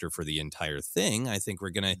one director for the entire thing. I think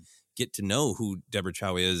we're going to get to know who Deborah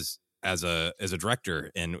Chow is as a director,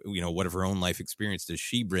 and what of her own life experience does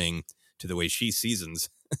she bring to the way she seasons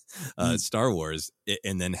Star Wars,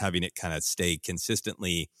 and then having it kind of stay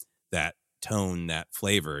consistently that tone, that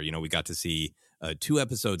flavor. We got to see 2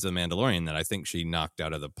 episodes of Mandalorian that I think she knocked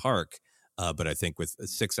out of the park, but I think with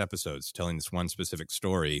 6 episodes telling this one specific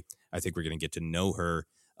story, I think we're going to get to know her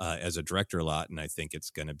as a director a lot, and I think it's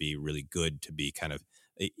going to be really good to be kind of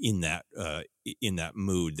in that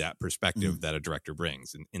mood, that perspective that a director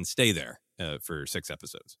brings, and stay there for 6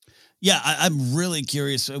 episodes. Yeah, I'm really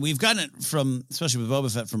curious. We've gotten it from, especially with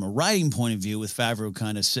Boba Fett, from a writing point of view, with Favreau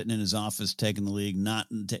kind of sitting in his office taking the lead, not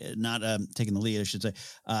taking the lead, I should say,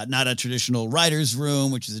 not a traditional writer's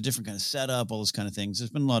room, which is a different kind of setup, all those kind of things.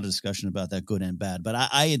 There's been a lot of discussion about that, good and bad. But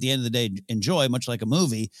I at the end of the day, enjoy, much like a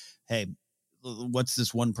movie, hey, what's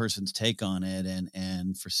this one person's take on it?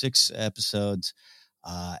 And for 6 episodes,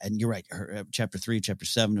 and you're right, her chapter 3, chapter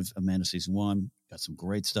 7 of Mando season 1 got some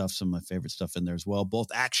great stuff, some of my favorite stuff in there as well, both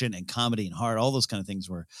action and comedy and heart, all those kind of things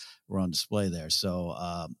were on display there. So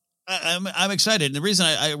I'm excited. And the reason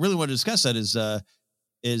I really want to discuss that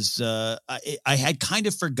is I had kind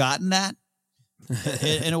of forgotten that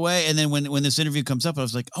in a way. And then when this interview comes up, I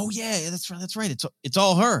was like, oh yeah, that's right. It's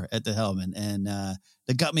all her at the helm, and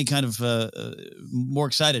that got me kind of more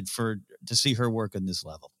excited to see her work on this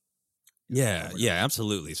level. Yeah,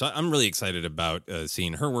 absolutely. So I'm really excited about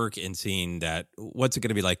seeing her work and seeing that. What's it going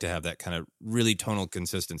to be like to have that kind of really tonal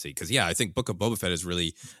consistency? Because I think Book of Boba Fett is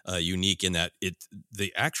really unique in that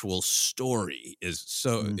the actual story is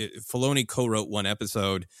so. Filoni co-wrote one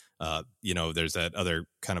episode. There's that other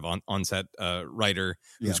kind of on-set writer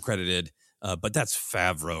who's credited, but that's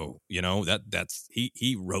Favreau. That's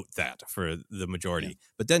he wrote that for the majority. Yeah.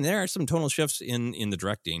 But then there are some tonal shifts in the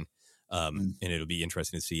directing. And it'll be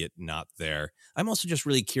interesting to see it not there. I'm also just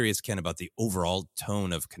really curious, Ken, about the overall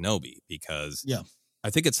tone of Kenobi, because I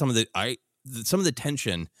think it's some of the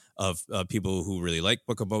tension of people who really like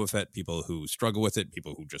Book of Boba Fett, people who struggle with it,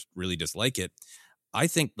 people who just really dislike it. I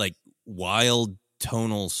think like wild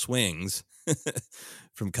tonal swings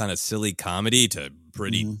from kind of silly comedy to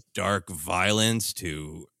pretty dark violence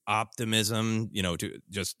to optimism, to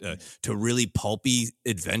just to really pulpy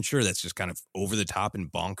adventure that's just kind of over the top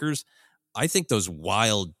and bonkers. I think those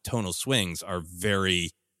wild tonal swings are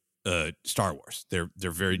very Star Wars. They're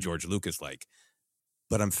very George Lucas like.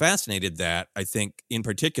 But I'm fascinated that I think in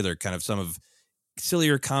particular kind of some of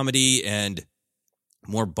sillier comedy and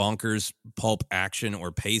more bonkers pulp action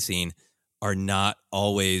or pacing are not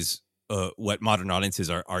always what modern audiences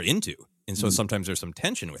are into. And so sometimes there's some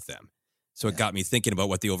tension with them. So it got me thinking about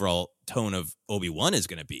what the overall tone of Obi-Wan is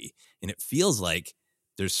going to be. And it feels like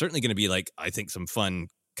there's certainly going to be like, I think, some fun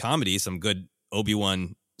comedy, some good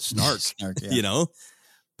Obi-Wan snark,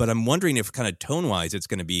 but I'm wondering if kind of tone-wise it's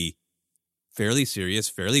going to be fairly serious,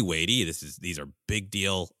 fairly weighty. These are big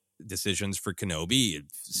deal decisions for Kenobi.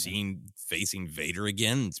 Facing Vader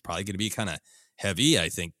again, it's probably going to be kind of heavy. I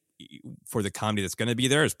think for the comedy that's going to be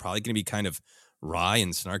there, it's probably going to be kind of wry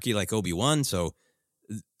and snarky like Obi-Wan. So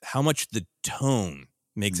how much the tone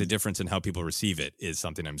makes a difference in how people receive it is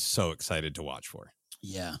something I'm so excited to watch for.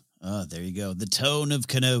 Yeah. Oh, there you go. The tone of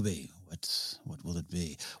Kenobi. What will it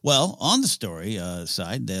be? Well, on the story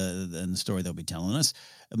side, and the story they'll be telling us,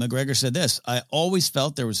 McGregor said this: I always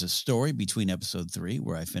felt there was a story between episode 3,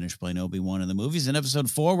 where I finished playing Obi-Wan in the movies, and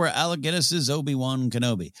episode 4, where Alec Guinness is Obi-Wan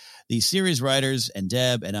Kenobi. The series writers and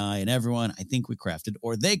Deb and I and everyone, I think they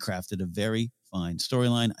crafted a very fine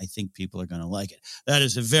storyline. I think people are going to like it. That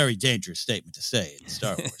is a very dangerous statement to say in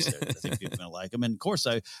Star Wars. I think people are going to like them. And of course,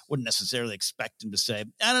 I wouldn't necessarily expect him to say,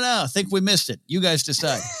 I don't know, I think we missed it. You guys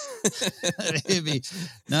decide. Maybe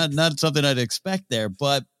not something I'd expect there.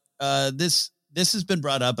 But this has been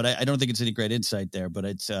brought up, but I don't think it's any great insight there. But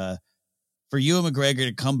it's for Ewan McGregor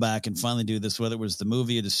to come back and finally do this, whether it was the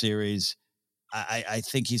movie or the series. I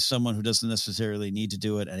think he's someone who doesn't necessarily need to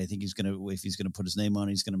do it. And I think if he's going to put his name on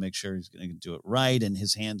it, he's going to make sure he's going to do it right. And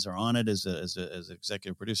his hands are on it as an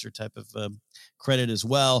executive producer type of credit as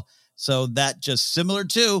well. So that just similar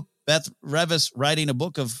to Beth Revis writing a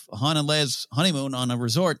book of Han and Leia's honeymoon on a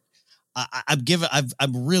resort.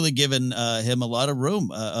 I've really given him a lot of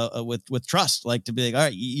room with trust, like to be like, all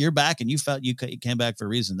right, you're back and you felt you came back for a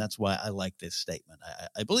reason. That's why I like this statement.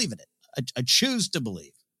 I believe in it. I choose to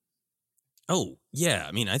believe. Oh, yeah.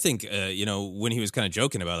 I mean, I think, when he was kind of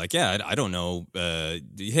joking about like, I don't know.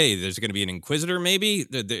 Hey, there's going to be an Inquisitor maybe.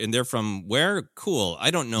 And they're from where? Cool.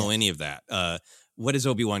 I don't know any of that. What does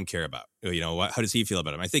Obi-Wan care about? How does he feel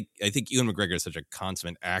about him? I think Ewan McGregor is such a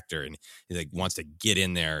consummate actor and he like wants to get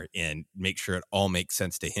in there and make sure it all makes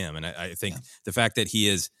sense to him. And I think the fact that he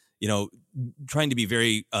is, trying to be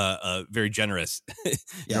very, very generous,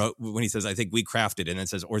 when he says, I think we crafted, and then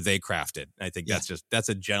says, or they crafted. I think that's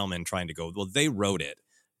a gentleman trying to go, well, they wrote it,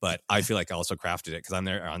 but I feel like I also crafted it because I'm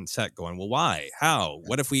there on set going, well, why, how,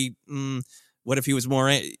 what if he was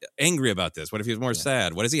more angry about this? What if he was more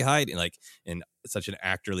sad? What does he hide? And like, in such an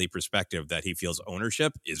actorly perspective that he feels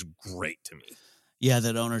ownership is great to me. Yeah,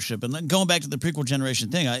 that ownership. And then going back to the prequel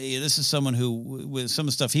generation thing, this is someone who, with some of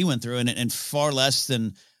the stuff he went through, and far less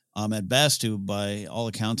than Ahmed Best, who by all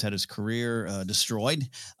accounts had his career destroyed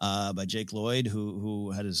by Jake Lloyd,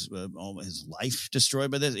 who had his life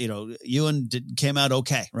destroyed by this. Ewan came out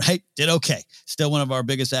okay, right? Did okay. Still one of our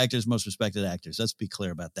biggest actors, most respected actors. Let's be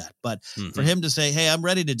clear about that. But for him to say, hey, I'm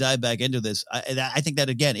ready to dive back into this, I think that,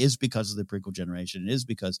 again, is because of the prequel generation. It is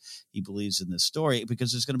because he believes in this story,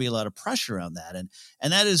 because there's going to be a lot of pressure on that. And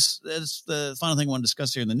that is the final thing I want to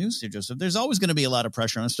discuss here in the news here, Joseph. There's always going to be a lot of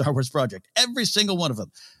pressure on a Star Wars project. Every single one of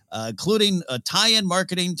them. Including tie-in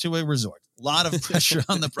marketing to a resort. A lot of pressure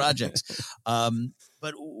on the projects.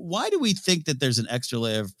 But why do we think that there's an extra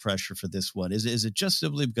layer of pressure for this one? Is it just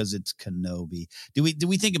simply because it's Kenobi? Do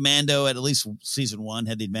we think Mando at least season 1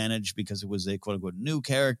 had the advantage because it was a quote unquote new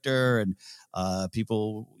character and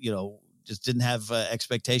people, just didn't have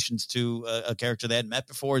expectations to a character they hadn't met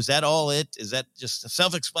before? Is that all it? Is that just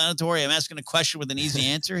self-explanatory? I'm asking a question with an easy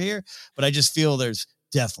answer here, but I just feel there's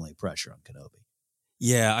definitely pressure on Kenobi.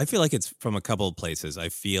 Yeah, I feel like it's from a couple of places. I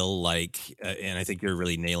feel like, and I think you're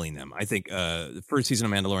really nailing them. I think the first season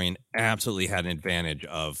of Mandalorian absolutely had an advantage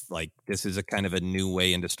of like, this is a kind of a new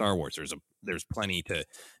way into Star Wars. There's plenty to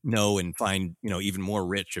know and find, even more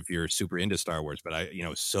rich if you're super into Star Wars. But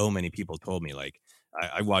so many people told me like,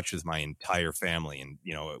 I watched with my entire family, and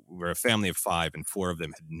we're a family of 5, and 4 of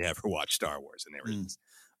them had never watched Star Wars, and they were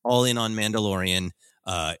all in on Mandalorian.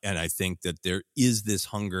 And I think that there is this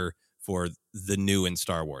hunger for the new in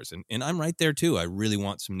Star Wars, and I'm right there too. I really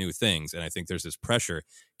want some new things, and I think there's this pressure.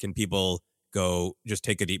 Can people go just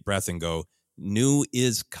take a deep breath and go, new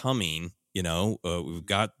is coming? We've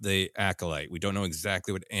got the Acolyte. We don't know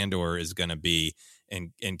exactly what Andor is going to be,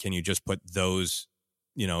 and can you just put those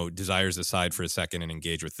desires aside for a second and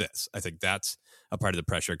engage with this? I think that's a part of the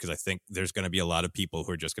pressure, because I think there's going to be a lot of people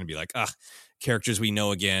who are just going to be like, characters we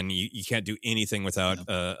know again. You can't do anything without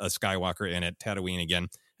a Skywalker in it, Tatooine again.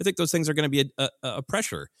 I think those things are going to be a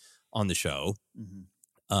pressure on the show.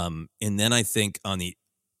 Mm-hmm. And then I think on the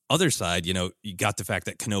other side, you got the fact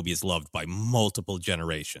that Kenobi is loved by multiple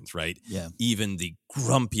generations, right? Yeah. Even the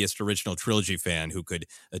grumpiest original trilogy fan who could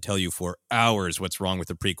tell you for hours what's wrong with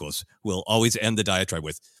the prequels will always end the diatribe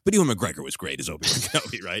with, but Ewan McGregor was great as Obi-Wan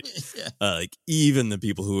Kenobi, right? Yeah. Like even the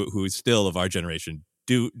people who still of our generation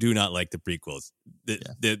do not like the prequels.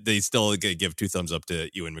 They still give 2 thumbs up to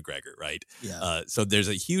Ewan McGregor, right? Yeah. So there's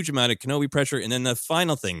a huge amount of Kenobi pressure. And then the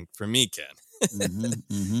final thing for me, Ken,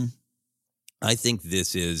 mm-hmm. I think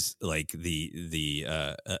this is like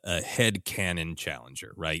a headcanon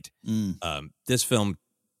challenger, right?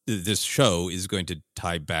 This show is going to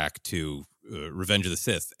tie back to Revenge of the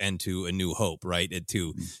Sith and to A New Hope, right? And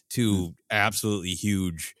to absolutely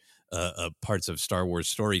huge parts of Star Wars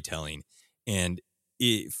storytelling. And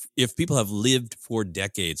if people have lived for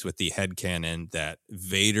decades with the headcanon that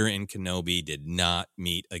Vader and Kenobi did not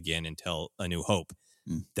meet again until A New Hope,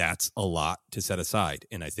 that's a lot to set aside.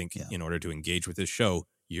 And I think in order to engage with this show,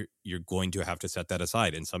 you're going to have to set that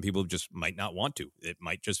aside. And some people just might not want to. It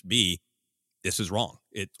might just be, this is wrong.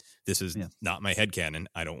 This is not my headcanon.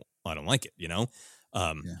 I don't like it,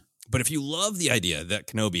 But if you love the idea that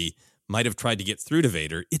Kenobi might have tried to get through to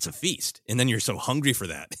Vader, it's a feast. And then you're so hungry for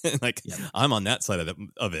that. I'm on that side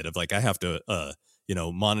of it, of like, I have to,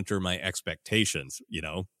 monitor my expectations,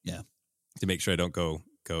 to make sure I don't go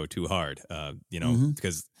too hard,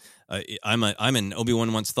 because I'm an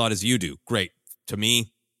Obi-Wan once thought as you do. Great. To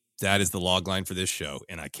me, that is the log line for this show,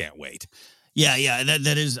 and I can't wait. Yeah.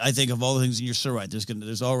 That is, I think, of all the things, you're so right.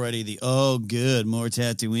 There's already the, good, more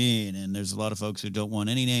Tatooine, and there's a lot of folks who don't want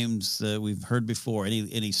any names that we've heard before,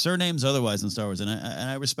 any surnames otherwise in Star Wars, and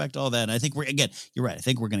I respect all that. And I think you're right. I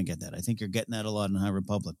think we're going to get that. I think you're getting that a lot in High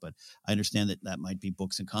Republic, but I understand that might be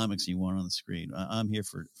books and comics you want on the screen. I'm here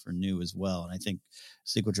for new as well, and I think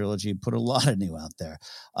sequel trilogy put a lot of new out there.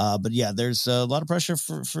 But yeah, there's a lot of pressure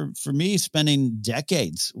for me spending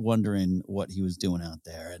decades wondering what he was doing out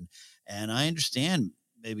there, and I understand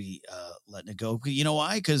maybe letting it go. You know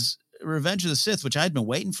why? Because Revenge of the Sith, which I'd been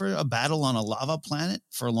waiting for a battle on a lava planet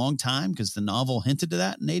for a long time, because the novel hinted to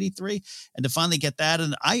that in 83, and to finally get that.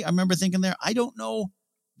 And I remember thinking there, I don't know,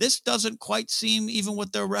 this doesn't quite seem even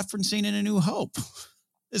what they're referencing in A New Hope.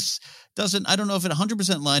 This doesn't, I don't know if it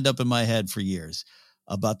 100% lined up in my head for years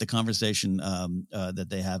about the conversation that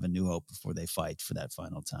they have in New Hope before they fight for that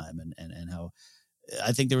final time, and how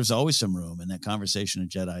I think there was always some room, and that conversation in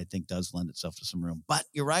Jedi, I think, does lend itself to some room. But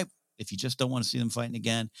you're right. If you just don't want to see them fighting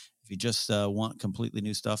again, if you just want completely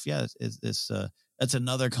new stuff, that's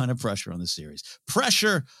another kind of pressure on the series.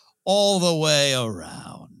 Pressure all the way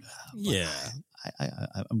around. Yeah.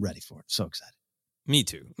 I'm ready for it. So excited. Me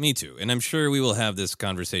too. And I'm sure we will have this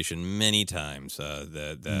conversation many times.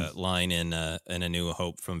 The line in A New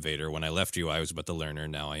Hope from Vader, when I left you, I was but the learner.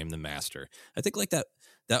 Now I am the master. I think like that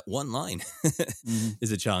one line is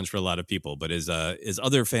a challenge for a lot of people. But as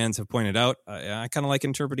other fans have pointed out, I kind of like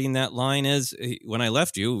interpreting that line as when I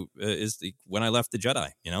left you when I left the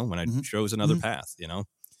Jedi, when I chose another path,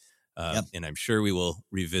 and I'm sure we will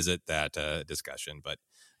revisit that discussion. But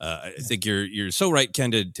I think you're so right,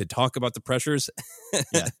 Ken, to talk about the pressures,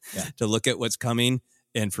 to look at what's coming.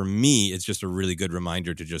 And for me, it's just a really good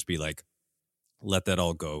reminder to just be like, let that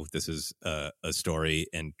all go. This is a story,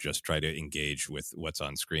 and just try to engage with what's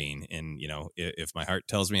on screen. And, if my heart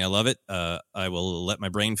tells me I love it, I will let my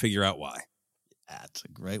brain figure out why. That's a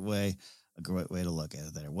great way to look at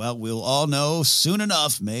it there. Well, we'll all know soon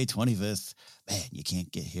enough, May 25th. Man, you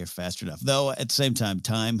can't get here fast enough. Though, at the same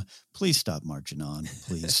time, please stop marching on.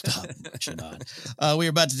 Please stop marching on. We're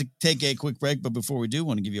about to take a quick break, but before we do, I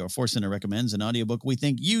want to give you our Force Center Recommends, an audiobook we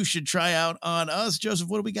think you should try out on us. Joseph,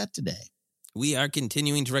 what do we got today? We are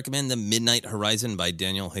continuing to recommend The Midnight Horizon by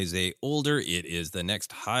Daniel Jose Older. It is the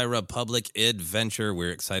next High Republic adventure.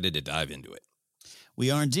 We're excited to dive into it. We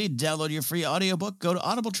are indeed. Download your free audiobook. Go to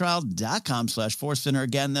audibletrial.com/ForceCenter.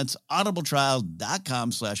 Again, that's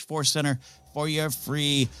audibletrial.com/ForceCenter for your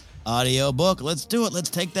free audiobook. Let's do it. Let's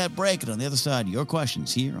take that break. And on the other side, your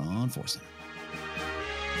questions here on Force Center.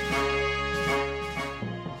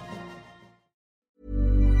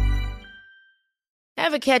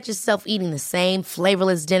 Ever catch yourself eating the same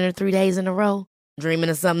flavorless dinner 3 days in a row? Dreaming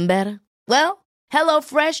of something better? Well,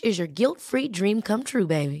 HelloFresh is your guilt-free dream come true,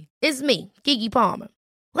 baby. It's me, Keke Palmer.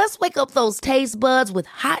 Let's wake up those taste buds with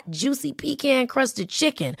hot, juicy pecan-crusted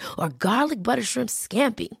chicken or garlic butter shrimp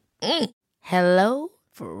scampi. Hello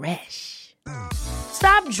Fresh.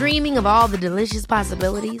 Stop dreaming of all the delicious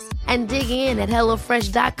possibilities and dig in at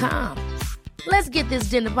HelloFresh.com. Let's get this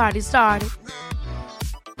dinner party started.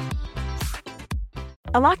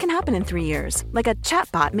 A lot can happen in 3 years, like a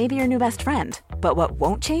chatbot may be your new best friend. But what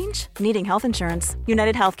won't change? Needing health insurance.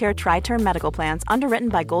 United Healthcare Tri-Term Medical Plans, underwritten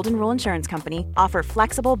by Golden Rule Insurance Company, offer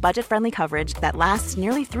flexible, budget-friendly coverage that lasts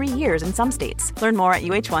nearly 3 years in some states. Learn more at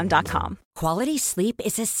uh1.com. Quality sleep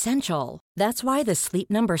is essential. That's why the Sleep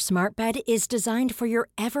Number Smart Bed is designed for your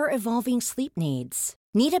ever-evolving sleep needs.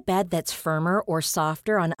 Need a bed that's firmer or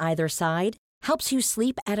softer on either side? Helps you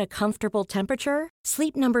sleep at a comfortable temperature?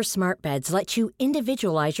 Sleep Number Smart Beds let you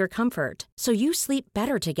individualize your comfort, so you sleep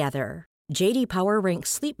better together. J.D. Power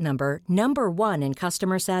ranks Sleep Number #1 in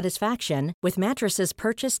customer satisfaction with mattresses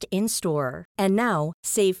purchased in-store. And now,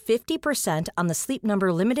 save 50% on the Sleep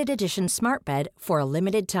Number Limited Edition Smart Bed for a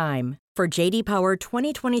limited time. For J.D. Power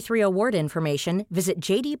 2023 award information, visit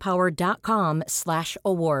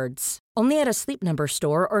jdpower.com/awards. Only at a Sleep Number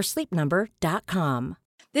store or sleepnumber.com.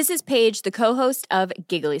 This is Paige, the co-host of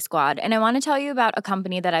Giggly Squad, and I want to tell you about a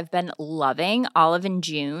company that I've been loving, Olive &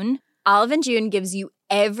 June. Olive & June gives you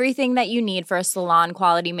everything that you need for a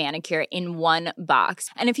salon-quality manicure in one box.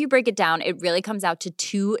 And if you break it down, it really comes out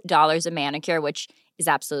to $2 a manicure, which is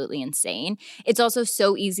absolutely insane. It's also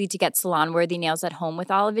so easy to get salon-worthy nails at home with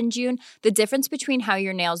Olive & June. The difference between how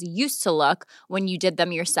your nails used to look when you did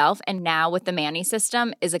them yourself and now with the Mani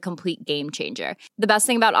system is a complete game changer. The best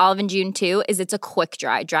thing about Olive & June, too, is it's a quick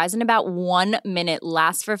dry. Dries in about 1 minute,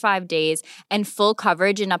 lasts for 5 days, and full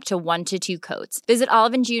coverage in up to 1 to 2 coats. Visit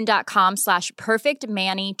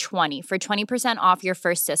oliveandjune.com/perfectmani20 for 20% off your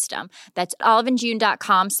first system. That's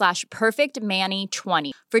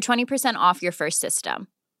oliveandjune.com/perfectmani20 for 20% off your first system.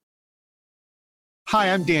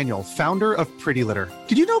 Hi, I'm Daniel, founder of Pretty Litter.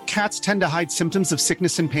 Did you know cats tend to hide symptoms of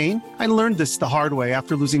sickness and pain? I learned this the hard way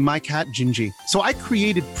after losing my cat, Gingy. So I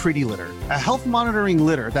created Pretty Litter, a health monitoring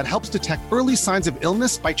litter that helps detect early signs of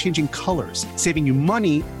illness by changing colors, saving you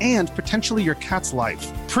money and potentially your cat's life.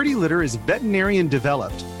 Pretty Litter is veterinarian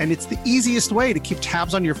developed, and it's the easiest way to keep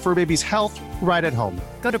tabs on your fur baby's health right at home.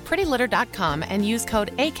 Go to prettylitter.com and use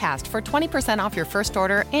code ACAST for 20% off your first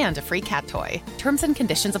order and a free cat toy. Terms and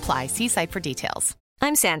conditions apply. See site for details.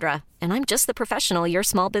 I'm Sandra, and I'm just the professional your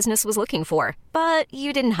small business was looking for. But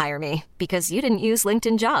you didn't hire me because you didn't use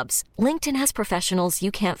LinkedIn Jobs. LinkedIn has professionals you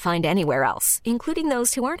can't find anywhere else, including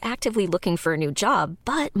those who aren't actively looking for a new job,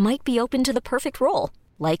 but might be open to the perfect role,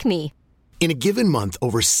 like me. In a given month,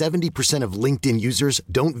 over 70% of LinkedIn users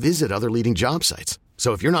don't visit other leading job sites.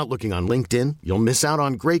 So if you're not looking on LinkedIn, you'll miss out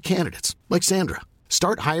on great candidates like Sandra.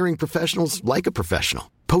 Start hiring professionals like a professional.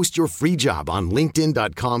 Post your free job on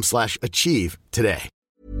linkedin.com/achieve today.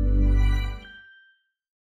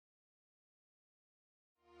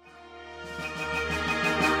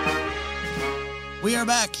 We are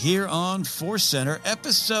back here on Force Center,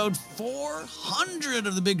 episode 400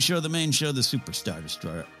 of the big show, the main show, the Superstar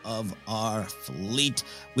Destroyer of our fleet.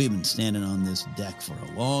 We've been standing on this deck for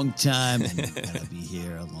a long time, and we're going to be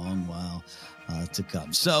here a long while to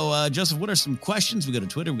come. So, Joseph, what are some questions? We go to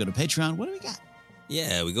Twitter, we go to Patreon. What do we got?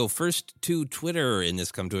 Yeah, we go first to Twitter, and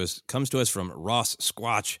this comes to us from Ross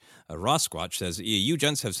Squatch. Ross Squatch says, you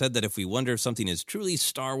gents have said that if we wonder if something is truly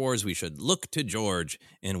Star Wars, we should look to George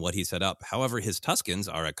and what he set up. However, his Tuskens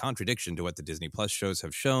are a contradiction to what the Disney Plus shows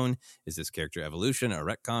have shown. Is this character evolution, a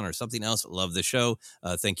retcon, or something else? Love the show.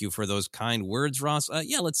 Thank you for those kind words, Ross.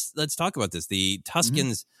 Let's talk about this. The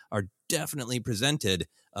Tuskens are definitely presented,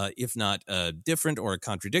 if not different or a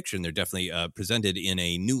contradiction, they're definitely presented in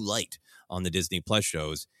a new light on the Disney Plus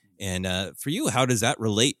shows. And for you, how does that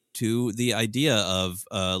relate to the idea of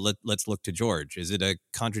let's look to George? Is it a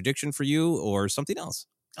contradiction for you or something else?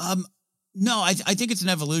 No, I think it's an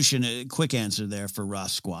evolution. A quick answer there for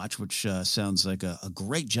Ross Squatch, which sounds like a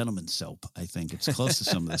great gentleman's soap. I think it's close to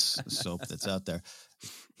some of this soap that's out there.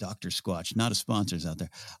 Dr. Squatch, not a sponsor, is out there.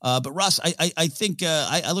 But Ross, I think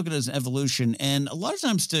I look at it as an evolution. And a lot of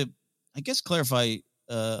times to, I guess, clarify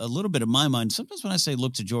a little bit in my mind, sometimes when I say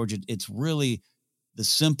look to George, it's really the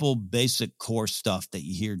simple, basic core stuff that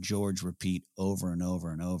you hear George repeat over and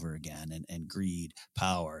over and over again, and greed,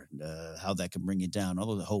 power, how that can bring you down,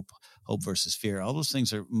 all of the hope versus fear, all those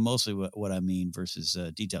things are mostly what I mean versus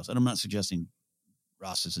details. And I'm not suggesting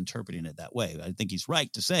Ross is interpreting it that way. I think he's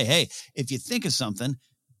right to say, hey, if you think of something,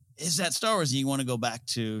 is that Star Wars, and you want to go back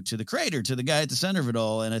to the creator, to the guy at the center of it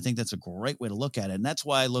all. And I think that's a great way to look at it. And that's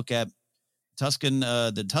why I look at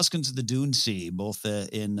the Tuskens of the Dune Sea, both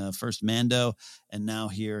in first Mando and now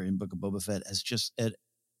here in Book of Boba Fett, as just an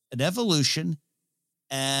evolution.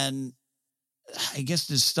 And I guess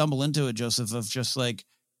to stumble into it, Joseph, of just like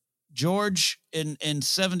George in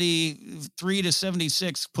 73 to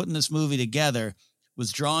 76, putting this movie together,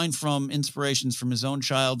 was drawing from inspirations from his own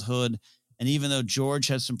childhood. And even though George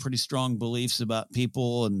has some pretty strong beliefs about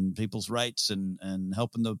people and people's rights and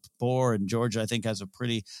helping the poor, and George, I think, has a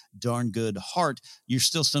pretty darn good heart, you're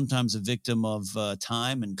still sometimes a victim of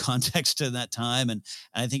time and context in that time. And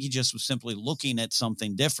I think he just was simply looking at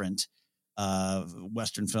something different,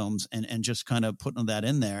 Western films, and just kind of putting that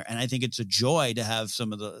in there. And I think it's a joy to have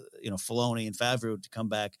some of the, Filoni and Favreau to come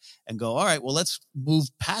back and go, all right, well, let's move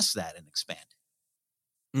past that and expand.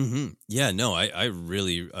 Mm-hmm. Yeah, no, I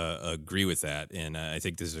really agree with that, and I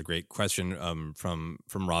think this is a great question from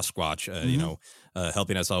Ross Squatch.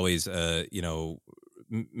 Helping us always,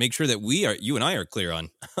 make sure that you and I are clear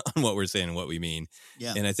on what we're saying and what we mean.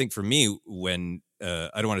 Yeah. And I think for me, when I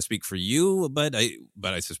don't want to speak for you, but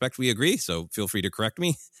I suspect we agree. So feel free to correct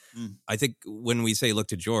me. I think when we say look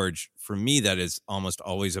to George, for me, that is almost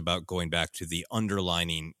always about going back to the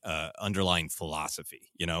underlying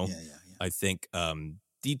philosophy. Yeah. I think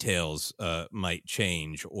details might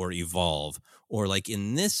change or evolve, or like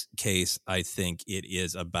in this case, I think it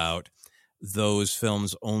is about those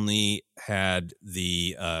films only had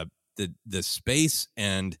the space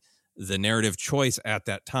and the narrative choice at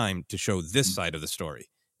that time to show this side of the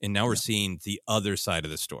story, and now we're seeing the other side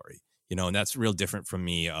of the story. And that's real different from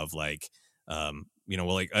me of like,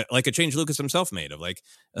 like a change Lucas himself made of like,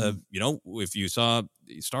 if you saw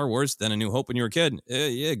Star Wars, then A New Hope when you were a kid,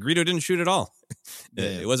 Greedo didn't shoot at all.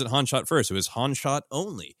 It wasn't Han shot first. It was Han shot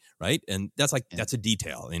only. Right. And that's that's a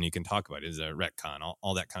detail, and you can talk about it as a retcon,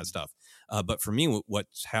 all that kind of stuff. But for me,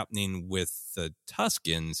 what's happening with the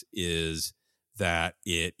Tuskens is that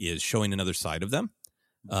it is showing another side of them.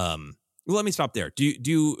 Well, let me stop there. Do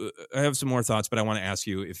you I have some more thoughts, but I want to ask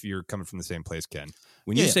you if you're coming from the same place, Ken.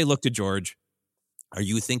 When you say look to George, are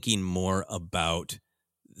you thinking more about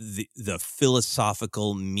the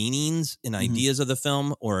philosophical meanings and ideas of the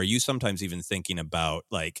film, or are you sometimes even thinking about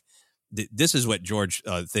like this is what George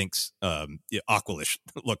thinks Aquila should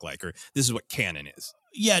look like, or this is what canon is?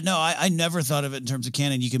 Yeah, no, I never thought of it in terms of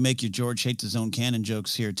canon. You can make your George hates his own canon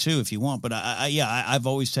jokes here too if you want, but I've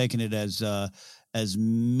always taken it as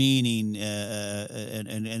meaning,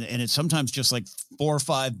 and it's sometimes just like 4 or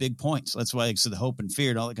 5 big points. That's why I said hope and fear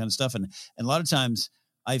and all that kind of stuff. And a lot of times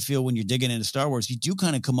I feel when you're digging into Star Wars, you do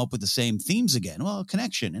kind of come up with the same themes again. Well,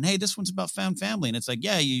 connection, and hey, this one's about found family, and it's like,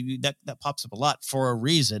 yeah, that pops up a lot for a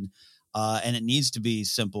reason. And it needs to be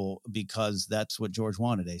simple because that's what George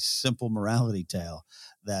wanted, a simple morality tale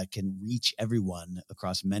that can reach everyone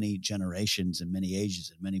across many generations and many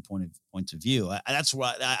ages and many points of view. That's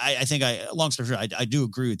why I think long story short, I do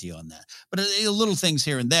agree with you on that. But little things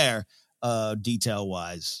here and there, detail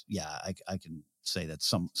wise, yeah, I can say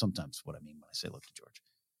that's sometimes what I mean when I say look to George.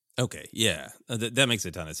 Okay, yeah, that makes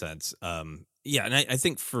a ton of sense. Yeah, and I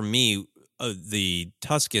think for me, the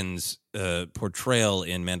Tuskens' portrayal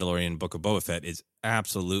in Mandalorian Book of Boba Fett is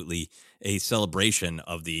absolutely a celebration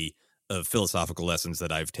of the philosophical lessons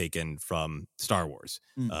that I've taken from Star Wars,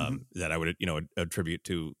 that I would attribute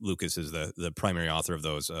to Lucas as the primary author of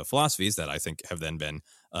those philosophies that I think have then been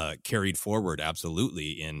carried forward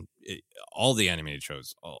absolutely in all the animated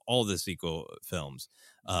shows, all the sequel films.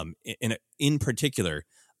 In particular,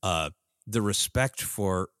 the respect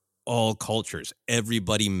for all cultures.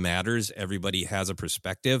 Everybody matters. Everybody has a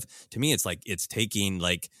perspective. To me, it's like it's taking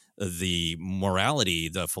like the morality,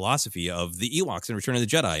 the philosophy of the Ewoks in Return of the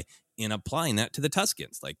Jedi and applying that to the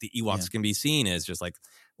Tuskens. Like the Ewoks can be seen as just like,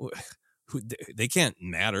 they can't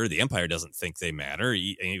matter. The Empire doesn't think they matter.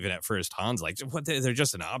 Even at first, Han's like, what? They're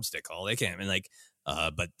just an obstacle. They can't. And like,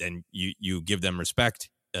 but then you give them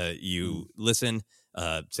respect. You listen.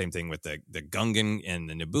 Same thing with the Gungan and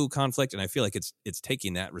the Naboo conflict. And I feel like it's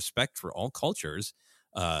taking that respect for all cultures,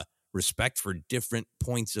 respect for different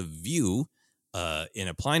points of view, and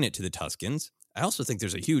applying it to the Tuskens. I also think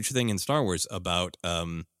there's a huge thing in Star Wars about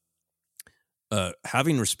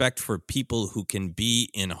having respect for people who can be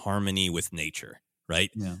in harmony with nature, right?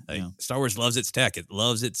 Star Wars loves its tech. It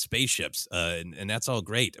loves its spaceships, and that's all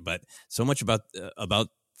great. But so much about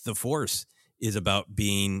the Force is about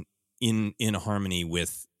being in harmony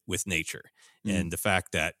with nature. And the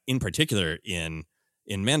fact that, in particular, in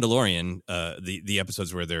Mandalorian, the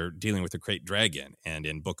episodes where they're dealing with the Krayt Dragon, and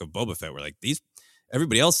in Book of Boba Fett, where like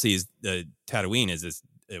everybody else sees the Tatooine as this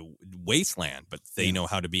wasteland, but they know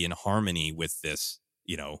how to be in harmony with this,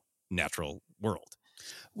 natural world.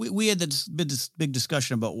 We had this big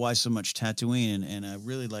discussion about why so much Tatooine, and I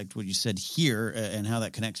really liked what you said here and how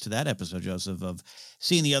that connects to that episode, Joseph, of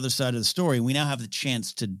seeing the other side of the story. We now have the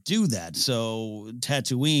chance to do that. So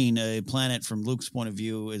Tatooine, a planet from Luke's point of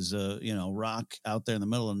view, is a rock out there in the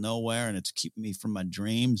middle of nowhere, and it's keeping me from my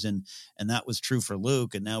dreams, and that was true for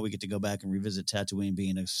Luke. And now we get to go back and revisit Tatooine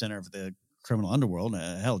being a center of the criminal underworld.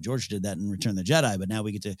 Hell, George did that in Return of the Jedi, but now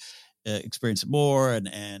we get to experience it more,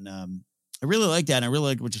 and I really like that. And I really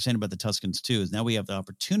like what you're saying about the Tuskens too, is now we have the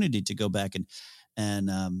opportunity to go back and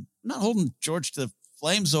not holding George to the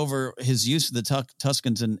flames over his use of the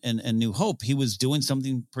Tuskens and New Hope. He was doing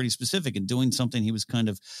something pretty specific and doing something he was kind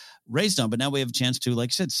of raised on. But now we have a chance to, like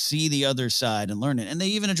I said, see the other side and learn it. And they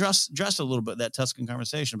even address a little bit that Tusken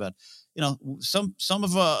conversation about, some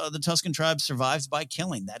of the Tusken tribe survives by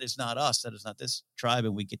killing. That is not us. That is not this tribe.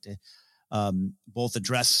 And we get to both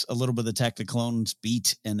address a little bit of the Attack of the Clones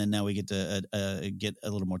beat, and then now we get to get a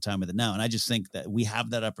little more time with it now. And I just think that we have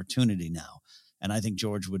that opportunity now. And I think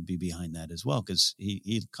George would be behind that as well, because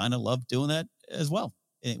he kind of loved doing that as well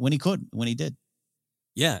when he did.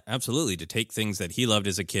 Yeah, absolutely. To take things that he loved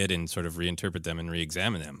as a kid and sort of reinterpret them and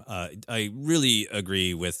re-examine them. I really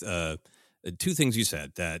agree with two things you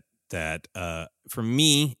said that for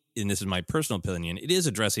me, and this is my personal opinion, it is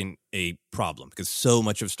addressing a problem, because so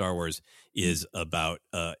much of Star Wars is about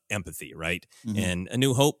empathy, right? Mm-hmm. And A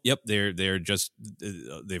New Hope, yep, they're just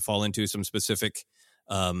they fall into some specific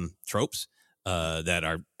tropes that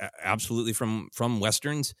are absolutely from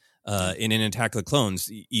Westerns. And in Attack of the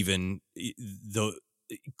Clones, even though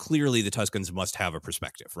clearly the Tuskens must have a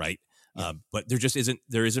perspective, right? Yeah. But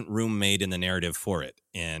there isn't room made in the narrative for it,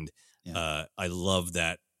 and I love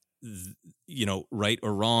that. Right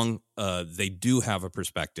or wrong, they do have a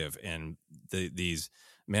perspective, and these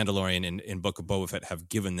Mandalorian and Book of Boba Fett have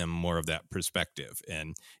given them more of that perspective,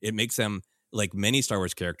 and it makes them, like many Star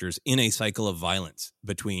Wars characters, in a cycle of violence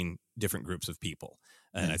between different groups of people.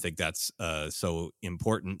 And I think that's so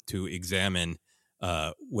important to examine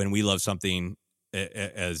when we love something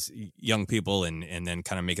as young people, and then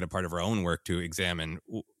kind of make it a part of our own work to examine,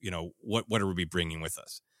 what are we bringing with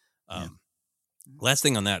us? Last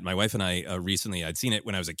thing on that, my wife and I recently, I'd seen it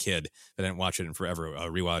when I was a kid, but I didn't watch it in forever,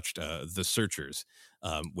 rewatched The Searchers,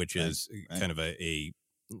 which is kind of a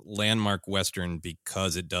landmark Western,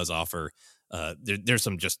 because it does offer, there's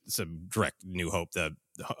some direct New Hope.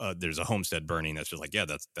 There's a homestead burning that's just like, yeah,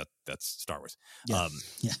 that's Star Wars.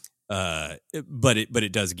 But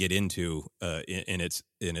it does get into in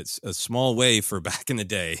its a small way for back in the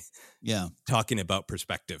day, talking about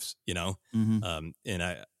perspectives, Mm-hmm.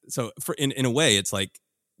 And so in a way, it's like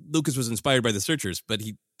Lucas was inspired by The Searchers, but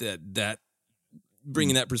that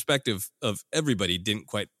bringing that perspective of everybody didn't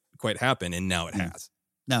quite happen, and now it has.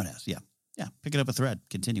 Now it has, yeah. Picking up a thread,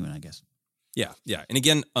 continuing, I guess. Yeah. And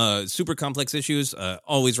again, super complex issues.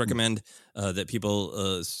 Always recommend that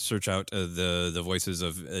people search out the voices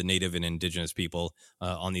of Native and Indigenous people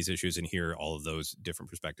on these issues and hear all of those different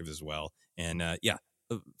perspectives as well. And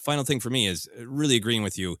final thing for me is really agreeing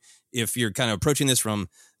with you. If you're kind of approaching this from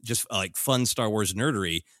just like fun Star Wars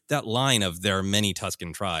nerdery, that line of there are many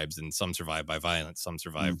Tusken tribes and some survive by violence, some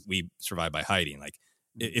survive, we survive by hiding. Like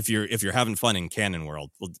if you're having fun in canon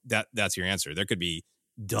world, well, that's your answer. There could be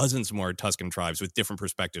dozens more Tusken tribes with different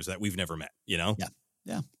perspectives that we've never met, Yeah.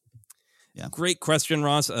 Yeah. Great question,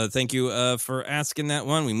 Ross. Thank you for asking that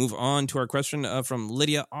one. We move on to our question from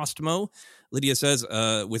Lydia Ostmo. Lydia says,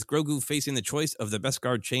 with Grogu facing the choice of the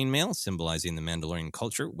Beskar chainmail, symbolizing the Mandalorian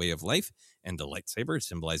culture, way of life, and the lightsaber,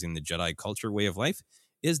 symbolizing the Jedi culture, way of life,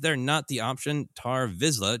 is there not the option Tar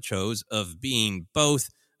Vizsla chose of being both?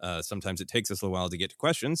 Sometimes it takes us a while to get to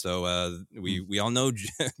questions, so we all know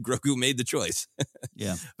Grogu made the choice.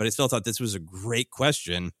 Yeah. But I still thought this was a great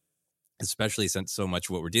question, especially since so much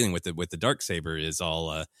of what we're dealing with the Darksaber is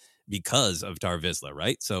all because of Tar Vizsla,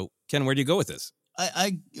 right? So, Ken, where do you go with this?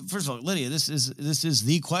 I first of all, Lydia, this is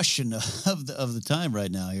the question of the time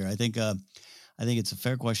right now here. I think it's a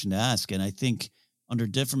fair question to ask, and I think under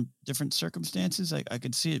different circumstances, I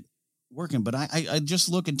could see it working. But I just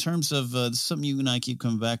look in terms of something you and I keep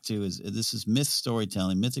coming back to is this is mythic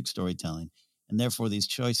storytelling, and therefore these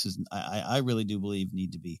choices I really do believe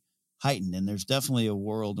need to be heightened. And there's definitely a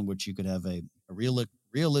world in which you could have a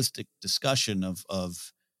realistic discussion of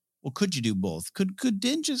well, could you do both? Could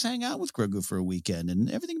Din just hang out with Grogu for a weekend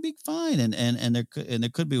and everything be fine? And there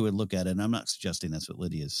could be a way to look at it. And I'm not suggesting that's what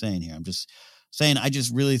Lydia is saying here. I'm just saying I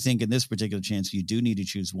just really think in this particular chance you do need to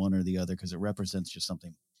choose one or the other because it represents just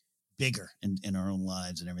something bigger in our own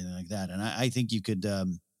lives and everything like that. And I think you could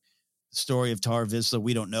the story of Tar Vizsla,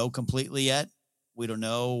 we don't know completely yet. We don't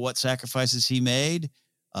know what sacrifices he made.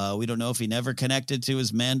 We don't know if he never connected to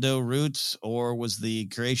his Mando roots or was the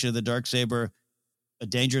creation of the Darksaber a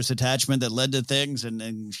dangerous attachment that led to things.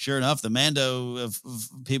 And sure enough, the Mando of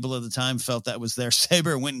people at the time felt that was their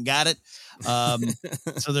saber and went and got it.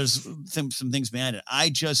 So there's some things behind it. I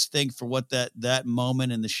just think for what that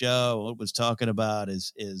moment in the show was talking about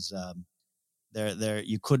is there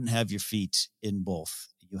you couldn't have your feet in both.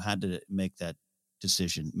 You had to make that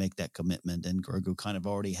decision, make that commitment. And Grogu kind of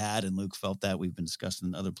already had, and Luke felt that. We've been discussing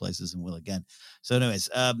in other places and will again. So anyways,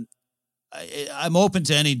 I'm open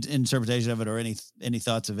to any interpretation of it or any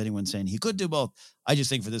thoughts of anyone saying he could do both. I just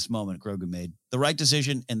think for this moment, Grogu made the right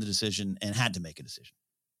decision and had to make a decision.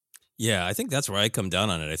 Yeah, I think that's where I come down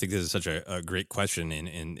on it. I think this is such a great question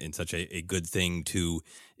and such a good thing to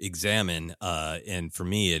examine. And for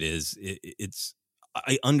me, it's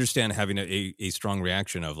I understand having a strong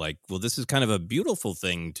reaction of like, well, this is kind of a beautiful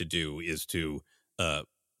thing to do is to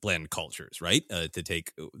blend cultures, right? To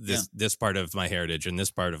take this part of my heritage and this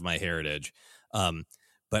part of my heritage.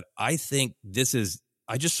 But I think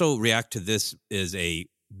I just so react to this as a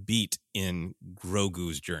beat in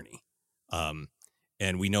Grogu's journey.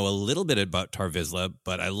 And we know a little bit about Tar Vizsla,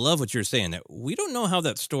 but I love what you're saying that we don't know how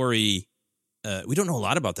that story, we don't know a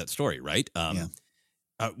lot about that story, right?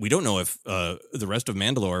 We don't know if the rest of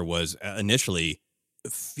Mandalore was initially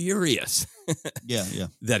furious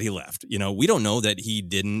that he left. We don't know that he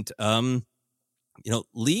didn't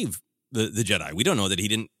leave the Jedi. We don't know that he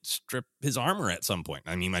didn't strip his armor at some point.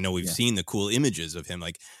 I mean, I know we've seen the cool images of him.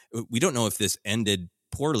 Like, we don't know if this ended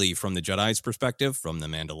poorly from the Jedi's perspective, from the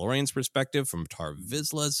Mandalorian's perspective, from Tar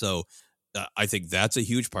Vizsla. So I think that's a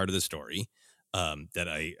huge part of the story that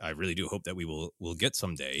I really do hope that we'll get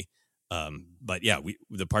someday. But yeah,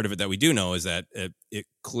 the part of it that we do know is that it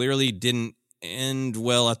clearly didn't end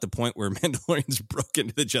well at the point where Mandalorians broke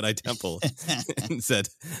into the Jedi Temple and said,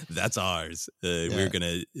 "That's ours. We're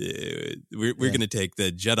gonna take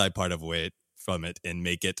the Jedi part of it from it and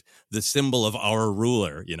make it the symbol of our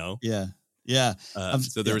ruler." Yeah.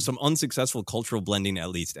 So there was some unsuccessful cultural blending, at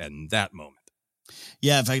least in that moment.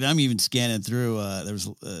 Yeah, in fact, I'm even scanning through. There was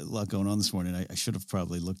a lot going on this morning. I should have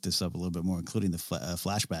probably looked this up a little bit more, including the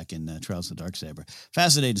flashback in Trials of the Darksaber.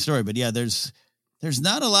 Fascinating story, but yeah, there's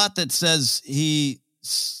not a lot that says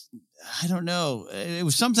I don't know. It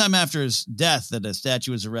was sometime after his death that a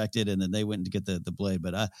statue was erected, and then they went to get the blade.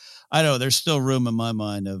 But I know there's still room in my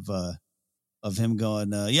mind of him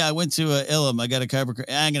going, I went to Ilum. I got a kyber.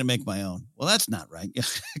 I'm going to make my own. Well, that's not right. It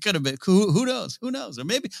could have been. Who knows? Who knows? Or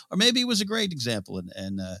maybe it was a great example,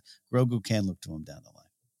 and Grogu can look to him down the line.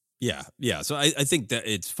 Yeah. So I think that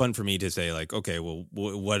it's fun for me to say, like, okay, well,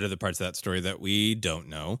 what are the parts of that story that we don't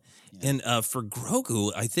know? Yeah. And for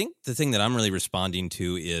Grogu, I think the thing that I'm really responding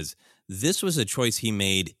to is this was a choice he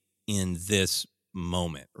made in this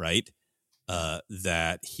moment, right?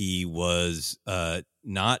 That he was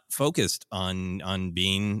not focused on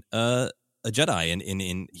being a Jedi,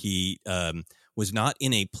 and he was not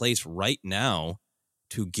in a place right now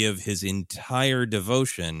to give his entire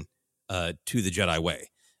devotion to the Jedi way.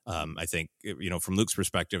 I think, from Luke's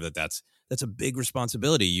perspective, that's a big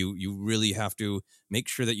responsibility. You really have to make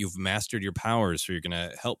sure that you've mastered your powers, so you're going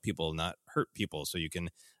to help people, not hurt people, so you can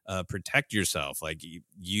protect yourself. Like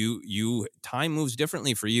you time moves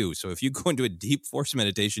differently for you. So if you go into a deep force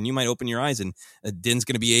meditation, you might open your eyes and Din's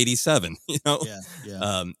going to be 87, you know?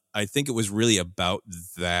 Yeah. I think it was really about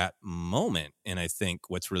that moment. And I think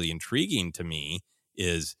what's really intriguing to me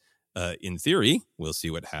is, in theory, we'll see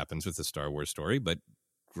what happens with the Star Wars story, but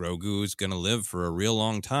Grogu is going to live for a real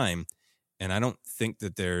long time. And I don't think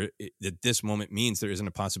that that this moment means there isn't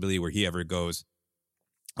a possibility where he ever goes,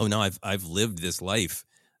 oh no, I've lived this life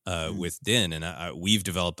with Din, and we've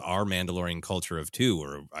developed our Mandalorian culture of two,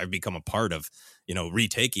 or I've become a part of,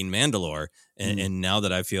 retaking Mandalore. And now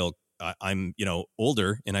that I feel I'm,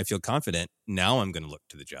 older and I feel confident, now I'm going to look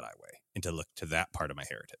to the Jedi way and to look to that part of my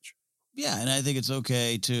heritage. Yeah, and I think it's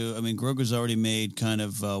okay to, Grogu's already made kind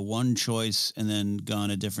of one choice and then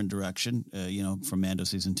gone a different direction, from Mando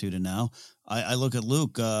season 2 to now. I look at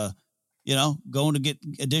Luke, going to get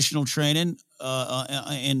additional training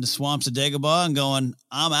in the swamps of Dagobah and going,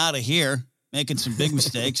 I'm out of here, making some big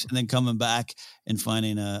mistakes, and then coming back and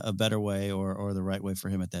finding a better way or the right way for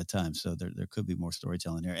him at that time. So there could be more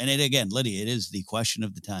storytelling here. And again, Lydia, it is the question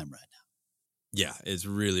of the time right now. Yeah, it's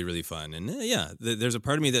really, really fun. And there's a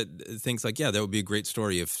part of me that thinks like, that would be a great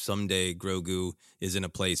story if someday Grogu is in a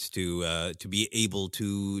place to be able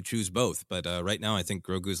to choose both. But right now, I think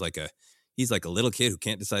Grogu's he's like a little kid who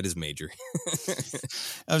can't decide his major.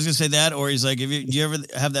 I was going to say that, or he's like, do you ever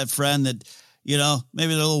have that friend that,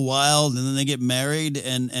 maybe they're a little wild and then they get married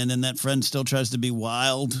and then that friend still tries to be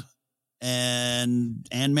wild and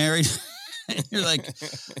married? And you're like,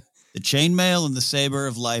 the chainmail and the saber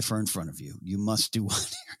of life are in front of you. You must do one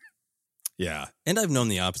here. Yeah. And I've known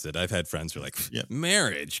the opposite. I've had friends who are like,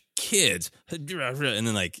 marriage, kids, and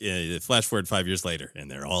then flash forward 5 years later and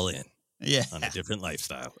they're all in on a different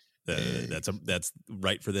lifestyle. That's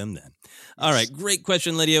right for them then. All right. Great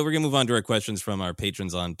question, Lydia. We're going to move on to our questions from our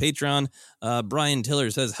patrons on Patreon. Brian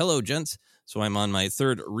Tiller says, hello, gents. So I'm on my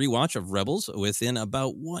third rewatch of Rebels within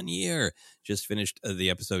about 1 year. Just finished the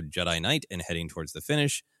episode Jedi Knight and heading towards the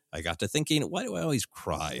finish. I got to thinking, why do I always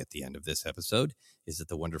cry at the end of this episode? Is it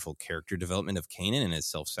the wonderful character development of Kanan and his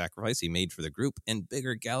self-sacrifice he made for the group and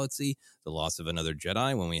bigger galaxy, the loss of another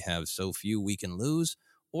Jedi when we have so few we can lose,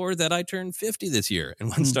 or that I turned 50 this year and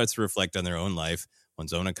one starts to reflect on their own life,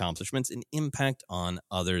 one's own accomplishments, and impact on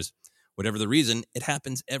others? Whatever the reason, it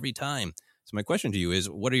happens every time. So my question to you is,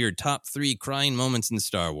 what are your top 3 crying moments in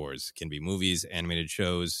Star Wars? Can be movies, animated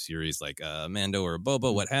shows, series like Mando or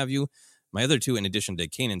Boba, what have you. My other 2, in addition to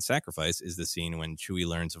Kanan's sacrifice, is the scene when Chewie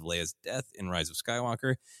learns of Leia's death in Rise of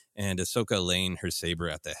Skywalker and Ahsoka laying her saber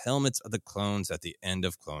at the helmets of the clones at the end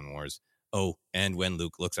of Clone Wars. Oh, and when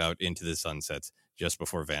Luke looks out into the sunsets just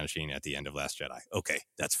before vanishing at the end of Last Jedi. Okay,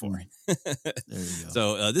 that's 4. There you go.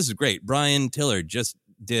 So this is great. Brian Tiller just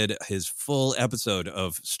did his full episode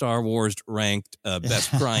of Star Wars ranked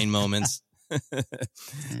best crying moments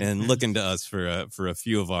and looking to us for a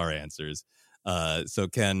few of our answers. So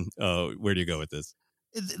Ken, where do you go with this?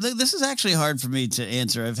 This is actually hard for me to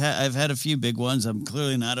answer. I've had a few big ones. I'm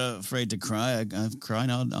clearly not afraid to cry. I've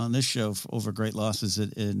cried on this show over great losses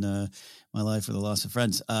in my life or the loss of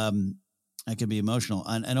friends. I can be emotional.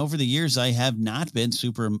 And over the years, I have not been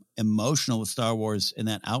super emotional with Star Wars in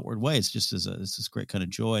that outward way. It's just it's this great kind of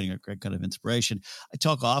joy and a great kind of inspiration. I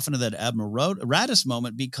talk often of that Admiral Raddus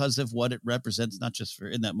moment because of what it represents, not just for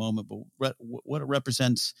in that moment, but what it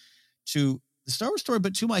represents to the Star Wars story,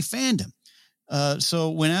 but to my fandom. So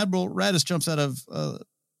when Admiral Raddus jumps out of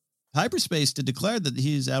hyperspace to declare that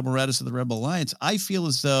he's Admiral Raddus of the Rebel Alliance, I feel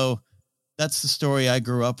as though that's the story I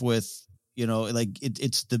grew up with.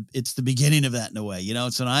 It's the beginning of that in a way,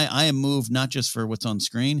 So I am moved not just for what's on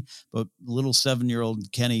screen, but little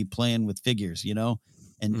 7-year-old Kenny playing with figures, and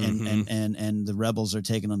the rebels are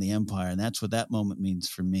taking on the Empire, and that's what that moment means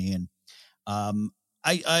for me. And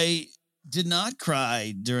I did not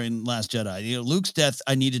cry during Last Jedi. Luke's death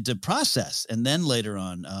I needed to process, and then later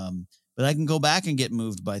on, but I can go back and get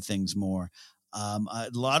moved by things more. A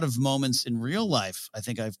lot of moments in real life, I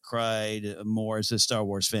think I've cried more as a Star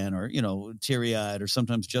Wars fan, or teary-eyed, or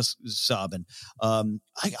sometimes just sobbing. I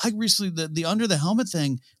recently the Under the Helmet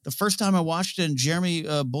thing. The first time I watched it, and Jeremy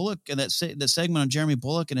Bulloch, and that segment on Jeremy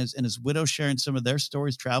Bulloch and his widow sharing some of their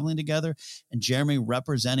stories traveling together, and Jeremy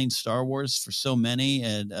representing Star Wars for so many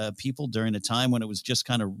and people during a time when it was just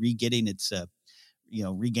kind of regaining its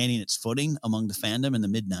footing among the fandom in the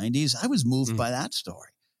mid-90s. I was moved by that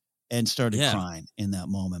story and started crying in that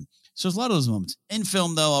moment. So there's a lot of those moments. In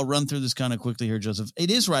film, though, I'll run through this kind of quickly here, Joseph. It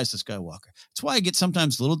is Rise of Skywalker. That's why I get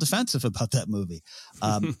sometimes a little defensive about that movie.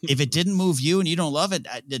 If it didn't move you and you don't love it,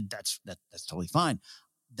 that's totally fine.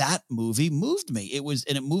 that movie moved me.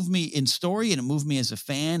 It moved me in story, and it moved me as a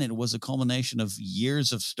fan. And it was a culmination of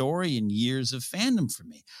years of story and years of fandom for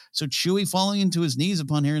me. So Chewie falling into his knees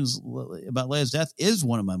upon hearing about Leia's death is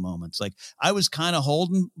one of my moments. Like, I was kind of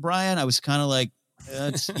holding Brian. I was kind of like,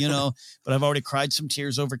 it's, but I've already cried some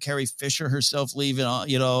tears over Carrie Fisher herself leaving,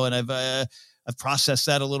 and I've processed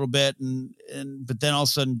that a little bit. But then all of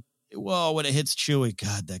a sudden, whoa, when it hits Chewie,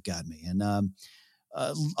 God, that got me. And,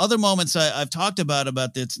 other moments I've talked about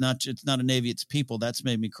it's not a Navy, it's people. That's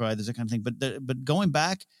made me cry. There's that kind of thing. But going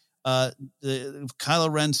back, the Kylo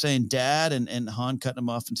Ren saying "Dad" and Han cutting him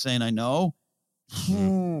off and saying "I know"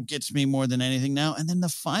 gets me more than anything now. And then the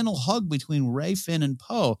final hug between Rey, Finn, and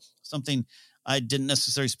Poe, something I didn't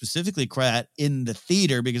necessarily specifically cry at in the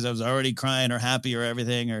theater because I was already crying or happy or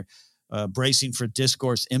everything or bracing for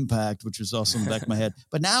discourse impact, which was also in the back of my head.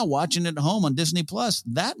 But now watching it at home on Disney Plus,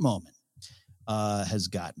 that moment has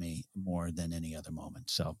got me more than any other moment.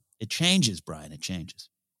 So it changes, Brian. It changes.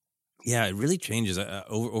 Yeah, it really changes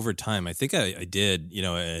over time. I think I did,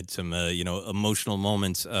 at some, emotional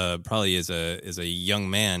moments, probably as a young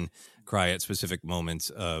man, cry at specific moments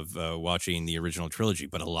of watching the original trilogy.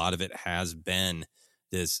 But a lot of it has been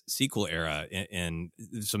this sequel era, and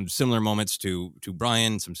some similar moments to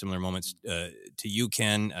Brian, some similar moments to you,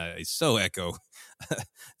 Ken. I so echo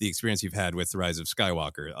the experience you've had with The Rise of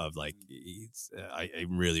Skywalker. Of like,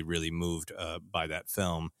 I'm really, really moved by that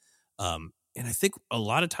film. And I think a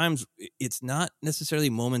lot of times it's not necessarily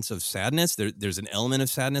moments of sadness. There's an element of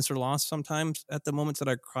sadness or loss sometimes at the moments that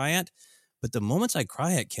I cry at, but the moments I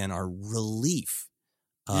cry at, Ken, are relief,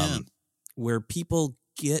 where people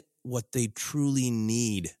get what they truly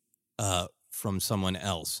need from someone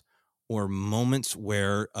else, or moments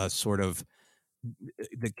where sort of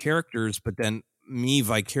the characters, but then me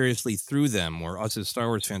vicariously through them, or us as Star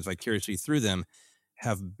Wars fans vicariously through them,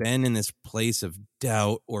 have been in this place of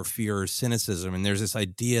doubt or fear or cynicism. And there's this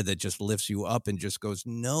idea that just lifts you up and just goes,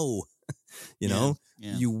 no,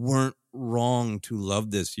 you weren't wrong to love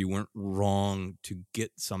this. You weren't wrong to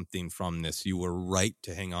get something from this. You were right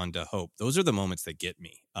to hang on to hope. Those are the moments that get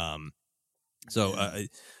me. So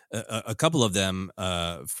a couple of them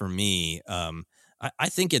for me, I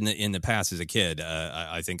think in the past as a kid,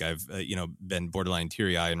 I think I've been borderline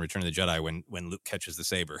teary-eyed in Return of the Jedi when Luke catches the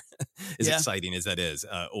saber, as exciting as that is,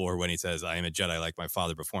 or when he says, "I am a Jedi like my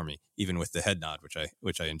father before me," even with the head nod,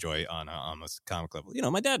 which I enjoy on a almost comic level.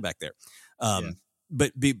 My dad back there,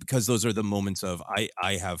 but because those are the moments of I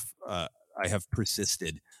have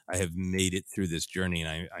persisted, I have made it through this journey,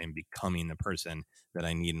 and I am becoming the person that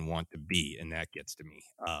I need and want to be, and that gets to me.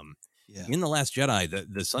 In The Last Jedi,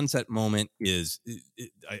 the sunset moment is,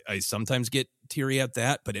 I sometimes get teary at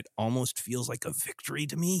that, but it almost feels like a victory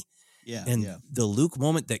to me. The Luke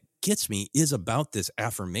moment that gets me is about this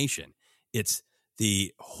affirmation. It's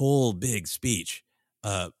the whole big speech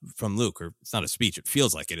from Luke, or it's not a speech. It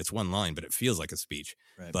feels like it. It's one line, but it feels like a speech.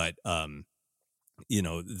 Right. But,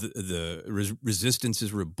 the resistance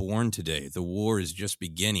is reborn today. The war is just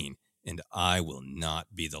beginning. And I will not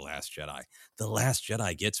be the last Jedi. The Last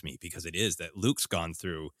Jedi gets me because it is that Luke's gone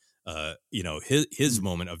through, his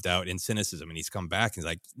moment of doubt and cynicism, and he's come back and he's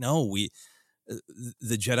like, no,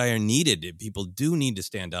 the Jedi are needed. People do need to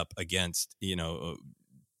stand up against,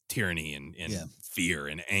 tyranny and fear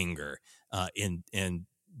and anger. And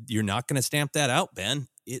you're not going to stamp that out, Ben.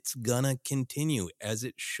 It's going to continue as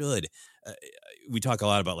it should. We talk a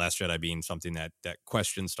lot about Last Jedi being something that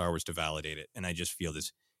questions Star Wars to validate it. And I just feel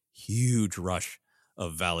this huge rush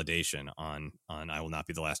of validation on I Will Not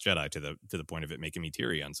Be the Last Jedi to the point of it making me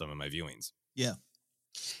teary on some of my viewings. Yeah.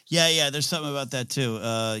 There's something about that too.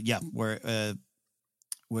 Where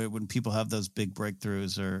when people have those big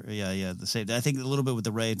breakthroughs, or the same. I think a little bit with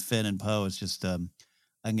the Rey, Finn, and Poe is just I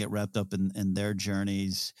can get wrapped up in their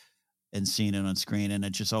journeys and seeing it on screen, and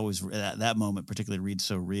it just always that moment particularly reads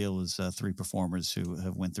so real as three performers who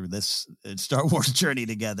have went through this Star Wars journey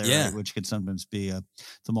together, right, which could sometimes be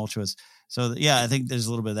tumultuous. So I think there's a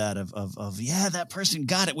little bit of that of that person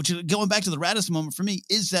got it. Which is going back to the Radis moment for me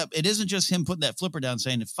is that it isn't just him putting that flipper down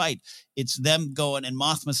saying to fight. It's them going and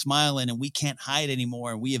Mothma smiling and we can't hide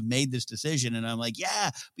anymore and we have made this decision. And I'm like,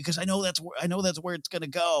 because I know that's where it's going to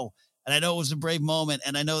go. And I know it was a brave moment,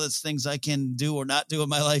 and I know that's things I can do or not do in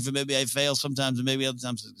my life, and maybe I fail sometimes, and maybe other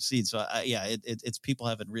times I succeed. So, it's people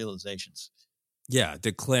having realizations. Yeah,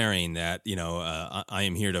 declaring that, I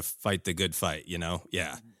am here to fight the good fight,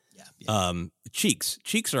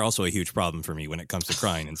 Cheeks are also a huge problem for me when it comes to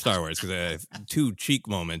crying in Star Wars, because I have two cheek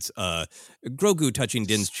moments. Grogu touching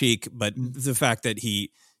Din's cheek, but the fact that he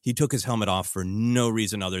took his helmet off for no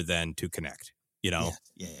reason other than to connect.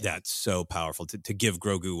 That's so powerful to give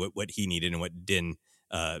Grogu what he needed and what Din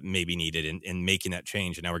maybe needed in making that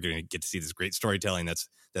change. And now we're going to get to see this great storytelling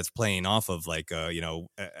that's playing off of like,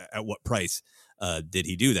 at what price did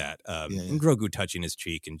he do that? And Grogu touching his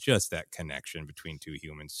cheek and just that connection between two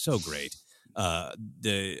humans. So great.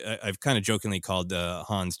 I've kind of jokingly called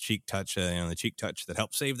Han's cheek touch, the cheek touch that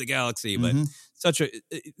helped save the galaxy. But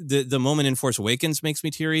the moment in Force Awakens makes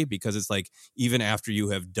me teary because it's like, even after you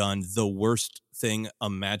have done the worst thing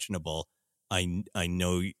imaginable, I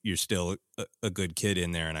know you're still a good kid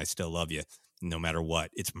in there, and I still love you no matter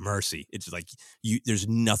what. It's mercy. It's like there's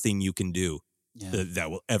nothing you can do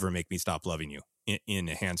that will ever make me stop loving you. In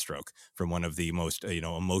a hand stroke from one of the most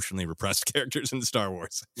emotionally repressed characters in Star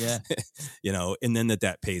Wars. Yeah. And then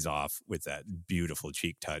that pays off with that beautiful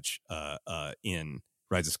cheek touch in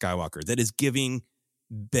Rise of Skywalker that is giving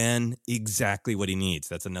Ben exactly what he needs.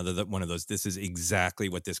 That's another one of those. This is exactly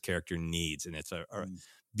what this character needs, and it's a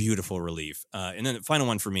beautiful relief. And then the final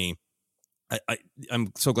one for me,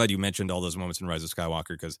 I'm so glad you mentioned all those moments in Rise of Skywalker,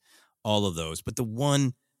 because all of those, but the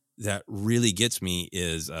one that really gets me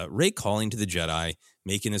is Rey calling to the Jedi,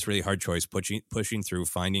 making this really hard choice, pushing through,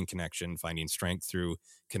 finding connection, finding strength through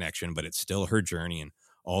connection, but it's still her journey, and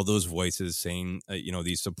all those voices saying,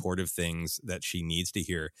 these supportive things that she needs to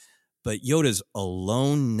hear. But Yoda's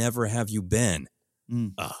alone, never have you been.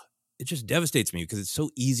 It just devastates me because it's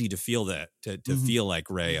so easy to feel that, to feel like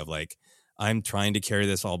Rey of like, I'm trying to carry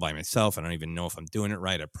this all by myself. I don't even know if I'm doing it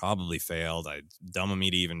right. I probably failed. It's dumb of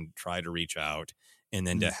me to even try to reach out. And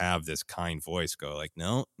then to have this kind voice go like,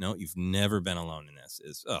 no, you've never been alone in this.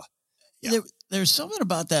 There's something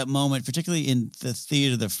about that moment, particularly in the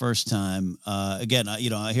theater the first time. Again,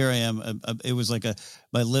 here I am. It was like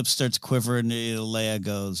my lip starts quivering. Leia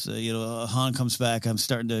goes, Han comes back. I'm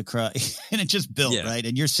starting to cry, and it just built right.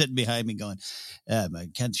 And you're sitting behind me going, my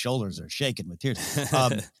Ken's shoulders are shaking with tears.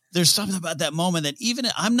 There's something about that moment that even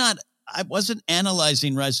I wasn't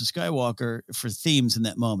analyzing Rise of Skywalker for themes in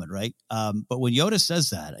that moment, right? But when Yoda says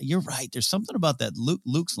that, you're right. There's something about that.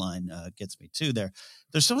 Luke's line gets me too.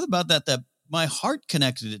 There's something about that my heart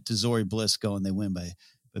connected it to Zori Bliss going, they win by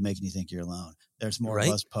making you think you're alone. There's more of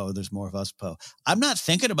us, Poe. There's more of us, Poe. I'm not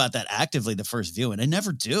thinking about that actively the first view, and I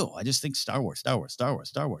never do. I just think Star Wars, Star Wars, Star Wars,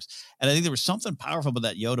 Star Wars. And I think there was something powerful about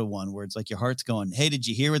that Yoda one where it's like your heart's going, hey, did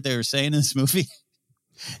you hear what they were saying in this movie?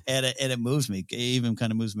 And it moves me. It even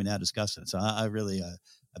kind of moves me now discussing it. So I really I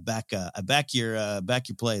back your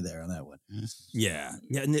play there on that one. Yeah.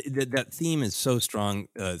 And that theme is so strong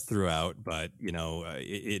throughout, but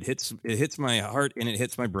it hits my heart and it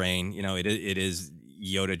hits my brain. It is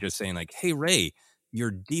Yoda just saying like, "Hey Rey,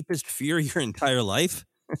 your deepest fear your entire life,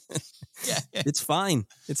 it's fine.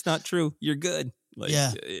 It's not true. You're good."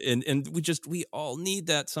 And we all need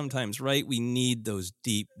that sometimes, right? We need those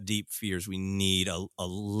deep, deep fears. We need a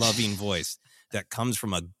loving voice that comes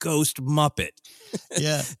from a ghost Muppet.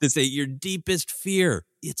 To say your deepest fear,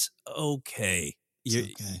 it's okay.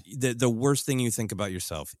 The worst thing you think about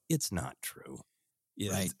yourself, it's not true.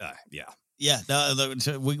 Right.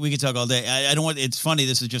 We could talk all day. I don't want. It's funny.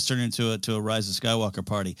 This has just turned into a Rise of Skywalker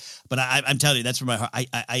party. But I'm telling you, that's where my heart.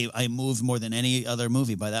 I move more than any other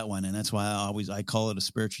movie by that one, and that's why I call it a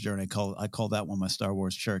spiritual journey. I call that one my Star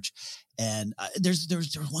Wars church. And there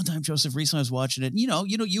was one time, Joseph, recently I was watching it. And, you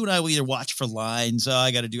and I will either watch for lines. I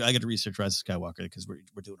got to research Rise of Skywalker because we're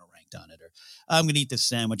doing a ranked on it, or I'm going to eat this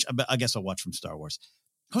sandwich. I guess I'll watch from Star Wars.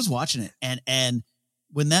 I was watching it, and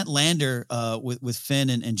when that lander with Finn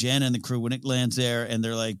and Janna and the crew, when it lands there and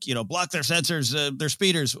they're like, block their sensors, they're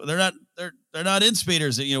speeders. They're not in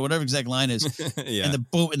speeders, whatever exact line is. And the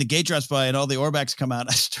boom, and the gate drops by and all the Orbaks come out.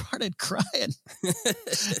 I started crying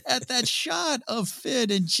at that shot of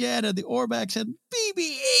Finn and Janna, the Orbaks, and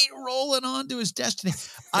BB-8 rolling on to his destiny.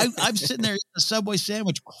 I'm sitting there eating a Subway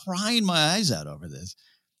sandwich, crying my eyes out over this.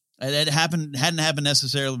 And it hadn't happened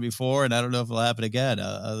necessarily before, and I don't know if it'll happen again,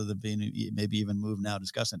 other than being maybe even moved now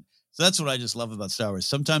discussing. So that's what I just love about Star Wars.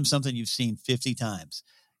 Sometimes something you've seen 50 times,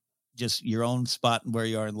 just your own spot and where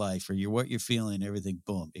you are in life, or what you're feeling, everything,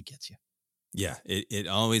 boom, it gets you. Yeah, it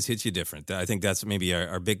always hits you different. I think that's maybe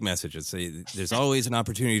our big message. There's always an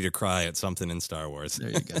opportunity to cry at something in Star Wars. There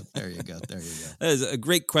you go. That is a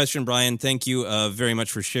great question, Brian. Thank you very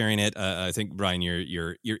much for sharing it. I think, Brian,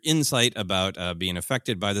 your insight about being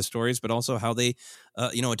affected by the stories, but also how they,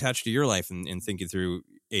 attach to your life and thinking through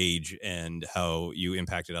age and how you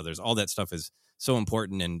impacted others. All that stuff is so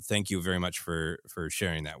important, and thank you very much for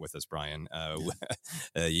sharing that with us, Brian.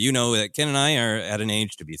 That Ken and I are at an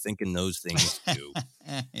age to be thinking those things too.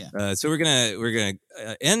 So we're gonna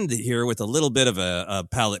end here with a little bit of a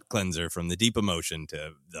palate cleanser from the deep emotion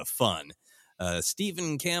to the fun.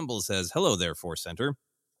 Stephen Campbell says, "Hello there, Force Center.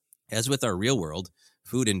 As with our real world,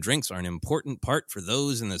 Food and drinks are an important part for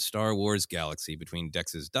those in the Star Wars galaxy. Between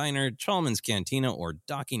Dex's Diner, Chalmun's Cantina, or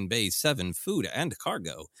Docking Bay 7 Food and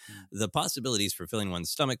Cargo, the possibilities for filling one's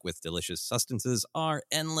stomach with delicious sustenances are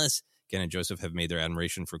endless. Ken and Joseph have made their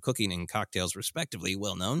admiration for cooking and cocktails respectively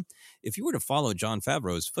well known. If you were to follow Jon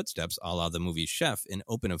Favreau's footsteps, a la the movie Chef, and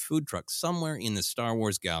open a food truck somewhere in the Star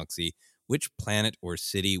Wars galaxy, which planet or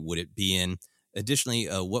city would it be in? Additionally,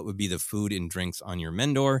 what would be the food and drinks on your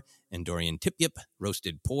Mendor? Andorian Tip-Yip,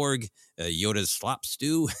 roasted porg, Yoda's slop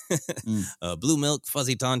stew, blue milk,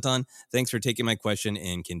 fuzzy tauntaun. Thanks for taking my question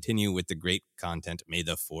and continue with the great content. May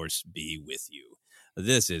the Force be with you.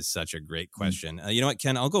 This is such a great question. You know what,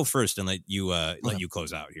 Ken? I'll go first and let you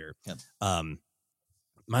close out here. Yep.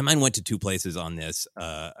 My mind went to two places on this.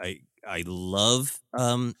 I love.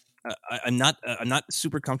 I'm not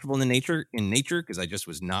super comfortable in nature because I just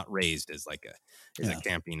was not raised as a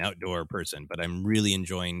camping outdoor person. But I'm really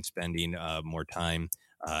enjoying spending more time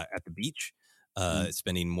at the beach,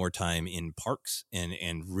 spending more time in parks,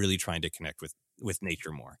 and really trying to connect with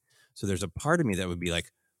nature more. So there's a part of me that would be like,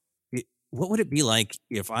 what would it be like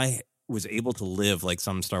if I was able to live like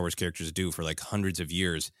some Star Wars characters do for like hundreds of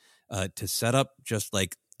years, to set up just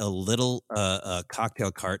like a little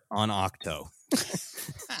cocktail cart on Octo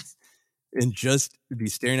and just be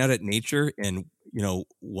staring out at nature, and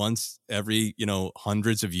once every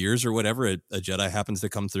hundreds of years or whatever a Jedi happens to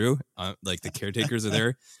come through, like the caretakers are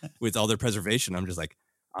there with all their preservation. I'm just like,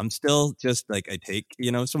 I'm still just like, I take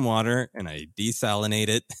some water and I desalinate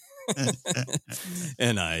it.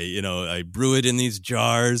 And I brew it in these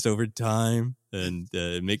jars over time and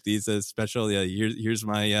make these special. Yeah, here's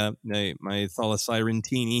my my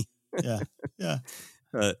Thalasirentini. Yeah.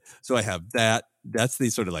 So I have that. That's the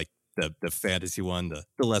sort of like the fantasy one, the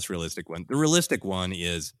less realistic one. The realistic one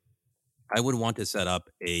is I would want to set up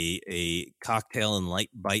a cocktail and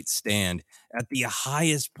light bite stand at the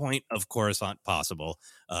highest point of Coruscant possible,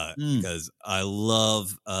 because I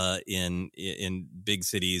love in big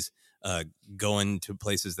cities going to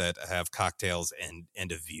places that have cocktails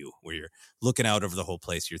and a view where you're looking out over the whole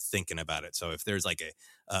place, you're thinking about it. So if there's like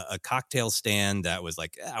a cocktail stand that was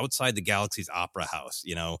like outside the galaxy's opera house,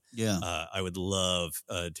 I would love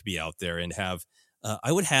to be out there and have.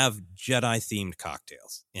 I would have Jedi themed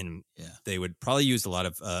cocktails, and they would probably use a lot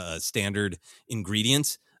of standard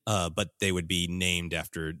ingredients, but they would be named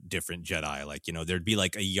after different Jedi. Like, there'd be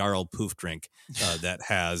like a Jarl Poof drink that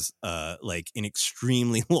has like an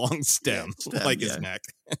extremely long stem like his neck.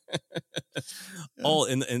 All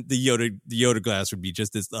and the Yoda glass would be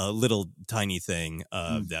just this little tiny thing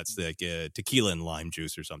that's like tequila and lime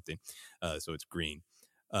juice or something. So it's green.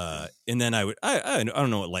 And then I don't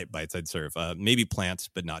know what light bites I'd serve. Maybe plants,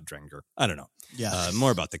 but not Drenger. I don't know. Yeah.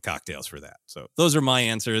 More about the cocktails for that. So those are my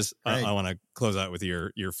answers. I want to close out with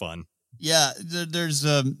your fun. Yeah. There's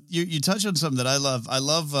you touched on something that I love. I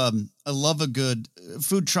love a good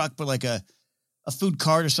food truck, but like a food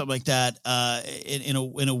cart or something like that. In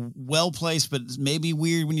a well placed, but maybe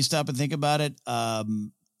weird when you stop and think about it.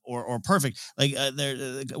 Or perfect. Like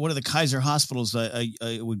there, one of the Kaiser hospitals I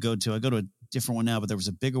would go to. I go to a different one now, but there was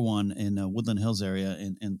a bigger one in Woodland Hills area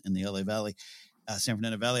in the LA Valley, San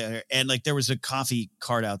Fernando Valley out here. And like, there was a coffee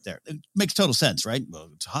cart out there. It makes total sense, right? Well,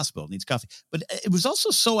 it's a hospital, it needs coffee, but it was also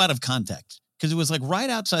so out of context because it was like right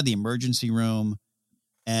outside the emergency room.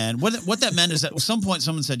 And what that meant is that at some point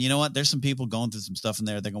someone said, you know what, there's some people going through some stuff in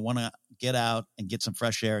there. They're going to want to get out and get some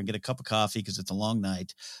fresh air and get a cup of coffee because it's a long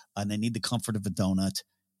night and they need the comfort of a donut.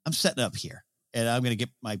 I'm setting up here and I'm going to get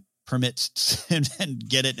my permits and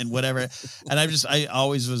get it and whatever. And I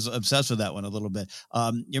always was obsessed with that one a little bit.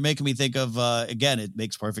 You're making me think of, again, it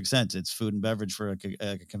makes perfect sense. It's food and beverage for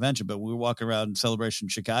a convention, but we were walking around Celebration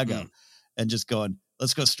Chicago and just going,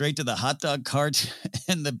 let's go straight to the hot dog cart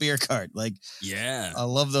and the beer cart. Like, yeah, I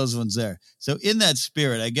love those ones there. So in that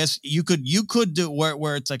spirit, I guess you could do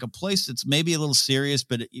where it's like a place that's maybe a little serious,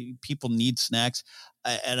 but people need snacks.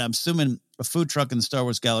 And I'm assuming a food truck in the Star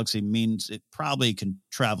Wars galaxy means it probably can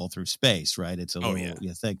travel through space, right? It's a little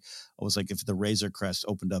thing. Almost like if the Razor Crest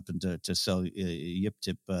opened up to sell Yip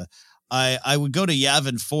Tip. I would go to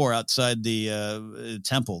Yavin 4 outside the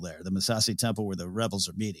temple there, the Masasi temple where the rebels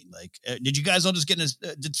are meeting. Like, did you guys all just get in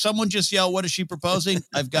did someone just yell, what is she proposing?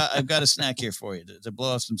 I've got a snack here for you to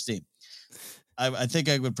blow off some steam. I think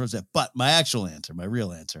I would propose that. But my actual answer, my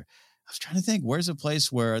real answer, I was trying to think, where's a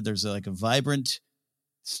place where there's like a vibrant,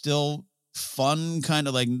 still fun kind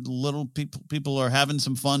of like little people are having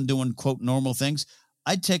some fun doing quote normal things.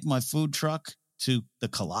 I'd take my food truck to the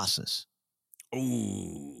Colossus.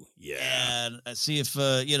 Ooh, yeah. And see if,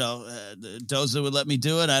 Doza would let me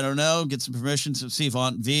do it. I don't know. Get some permission to see if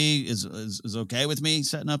Aunt V is okay with me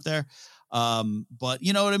setting up there. But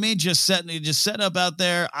you know what I mean? Just setting up out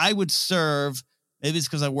there. I would serve. Maybe it's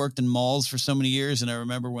because I worked in malls for so many years, and I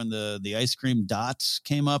remember when the ice cream dots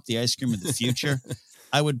came up, the ice cream of the future.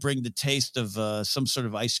 I would bring the taste of some sort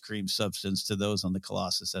of ice cream substance to those on the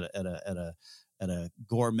Colossus at a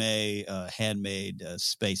gourmet handmade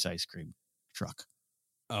space ice cream truck.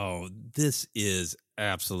 Oh, this is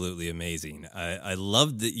absolutely amazing. I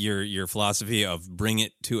love your philosophy of bring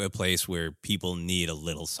it to a place where people need a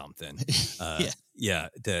little something.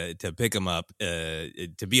 To pick them up,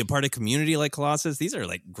 to be a part of a community like Colossus. These are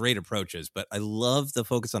like great approaches, but I love the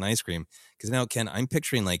focus on ice cream because now, Ken, I'm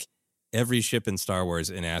picturing like every ship in Star Wars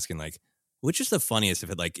and asking like, which is the funniest if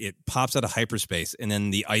it pops out of hyperspace and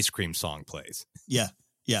then the ice cream song plays. Yeah.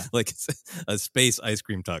 Yeah. Like it's a space ice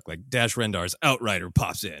cream truck, like Dash Rendar's Outrider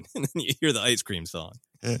pops in and then you hear the ice cream song.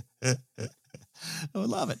 I would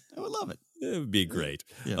love it. It would be great.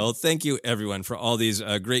 Yeah. Well, thank you, everyone, for all these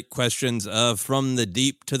great questions from the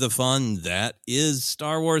deep to the fun. That is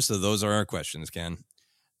Star Wars. So those are our questions, Ken.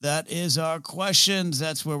 That is our questions.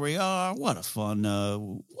 That's where we are. What a fun,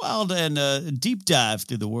 wild and deep dive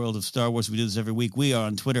through the world of Star Wars. We do this every week. We are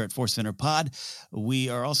on Twitter at Force Center Pod. We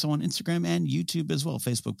are also on Instagram and YouTube as well.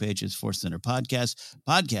 Facebook page is Force Center Podcast.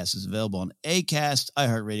 Podcast is available on Acast,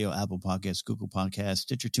 iHeartRadio, Apple Podcasts, Google Podcasts,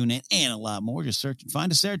 Stitcher, TuneIn, and a lot more. Just search and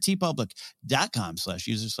find us there.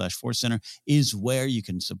 tpublic.com/user/Force Center is where you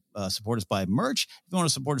can support us by merch. If you want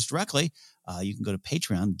to support us directly, you can go to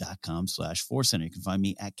patreon.com/Force Center. You can find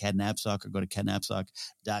me at Ken Napzok or go to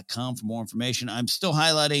kennapzok.com for more information. I'm still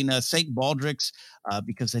highlighting St. Baldrick's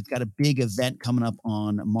because they've got a big event coming up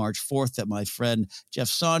on March 4th that my friend Jeff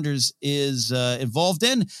Saunders is involved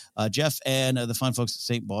in. Jeff and the fine folks at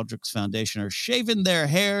St. Baldrick's Foundation are shaving their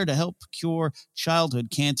hair to help cure childhood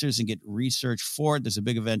cancers and get research for it. There's a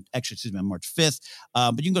big event, on March 5th.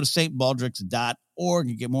 But you can go to stbaldricks.org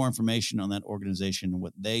and get more information on that organization and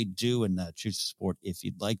what they do and choose to support if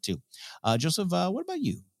you'd like to. Joseph, what about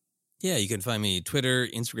you? Yeah, you can find me Twitter,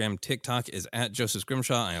 Instagram, TikTok is at Joseph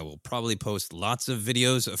Scrimshaw. I will probably post lots of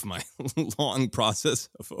videos of my long process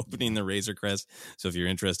of opening the Razor Crest. So if you're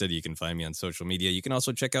interested, you can find me on social media. You can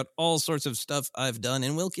also check out all sorts of stuff I've done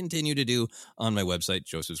and will continue to do on my website,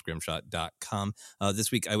 josephscrimshaw.com.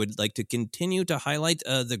 This week, I would like to continue to highlight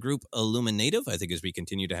the group Illuminative. I think as we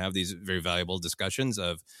continue to have these very valuable discussions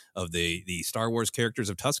of the Star Wars characters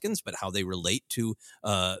of Tuskens, but how they relate to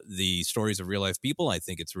the stories of real life people, I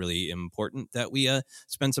think it's really important that we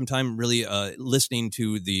spend some time really listening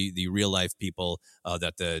to the real life people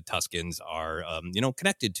that the Tuskens are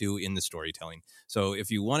connected to in the storytelling. So if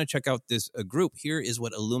you want to check out this group, here is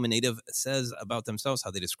what Illuminative says about themselves,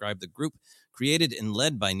 how they describe the group. Created and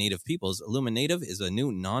led by Native peoples, Illuminative is a new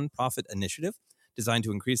nonprofit initiative designed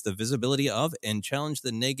to increase the visibility of and challenge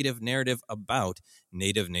the negative narrative about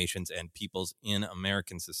Native nations and peoples in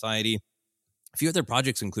American society. A few other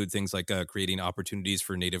projects include things like creating opportunities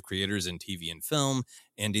for Native creators in TV and film,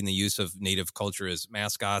 ending the use of Native culture as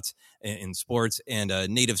mascots in sports, and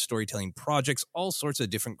Native storytelling projects, all sorts of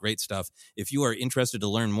different great stuff. If you are interested to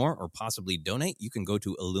learn more or possibly donate, you can go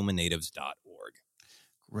to illuminatives.org.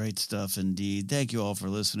 Great stuff indeed. Thank you all for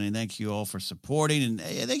listening. Thank you all for supporting, and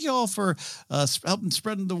thank you all for helping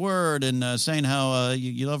spreading the word and saying how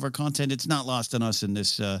you love our content. It's not lost on us in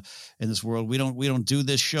this world. We don't do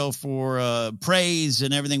this show for praise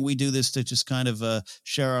and everything. We do this to just kind of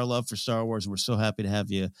share our love for Star Wars, and we're so happy to have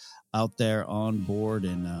you out there on board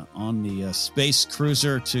and on the space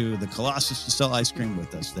cruiser to the Colossus to sell ice cream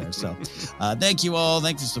with us there. So thank you all.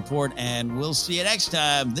 Thanks for the support, and we'll see you next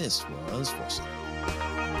time. This was Force Center.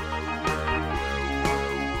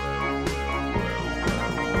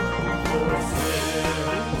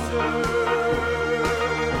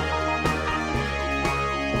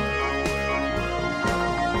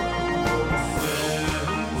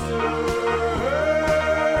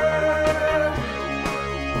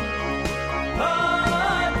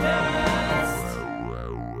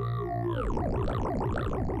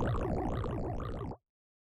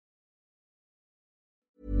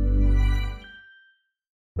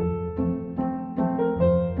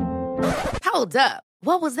 Hold up.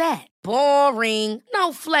 What was that? Boring.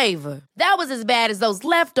 No flavor. That was as bad as those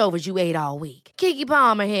leftovers you ate all week. Keke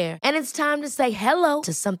Palmer here, and it's time to say hello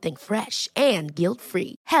to something fresh and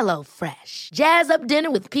guilt-free. Hello Fresh. Jazz up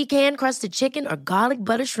dinner with pecan-crusted chicken or garlic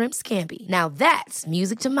butter shrimp scampi. Now that's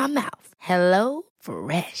music to my mouth. Hello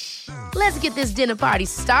Fresh. Let's get this dinner party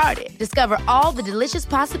started. Discover all the delicious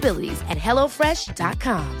possibilities at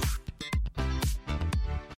hellofresh.com.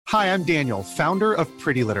 Hi, I'm Daniel, founder of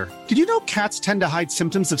Pretty Litter. Did you know cats tend to hide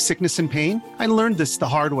symptoms of sickness and pain? I learned this the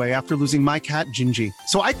hard way after losing my cat, Gingy.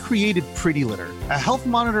 So I created Pretty Litter, a health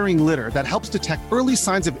monitoring litter that helps detect early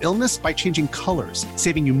signs of illness by changing colors,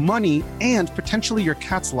 saving you money and potentially your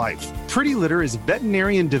cat's life. Pretty Litter is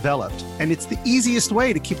veterinarian developed, and it's the easiest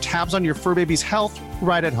way to keep tabs on your fur baby's health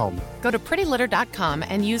right at home. Go to prettylitter.com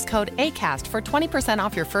and use code ACAST for 20%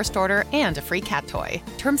 off your first order and a free cat toy.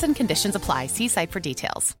 Terms and conditions apply. See site for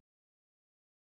details.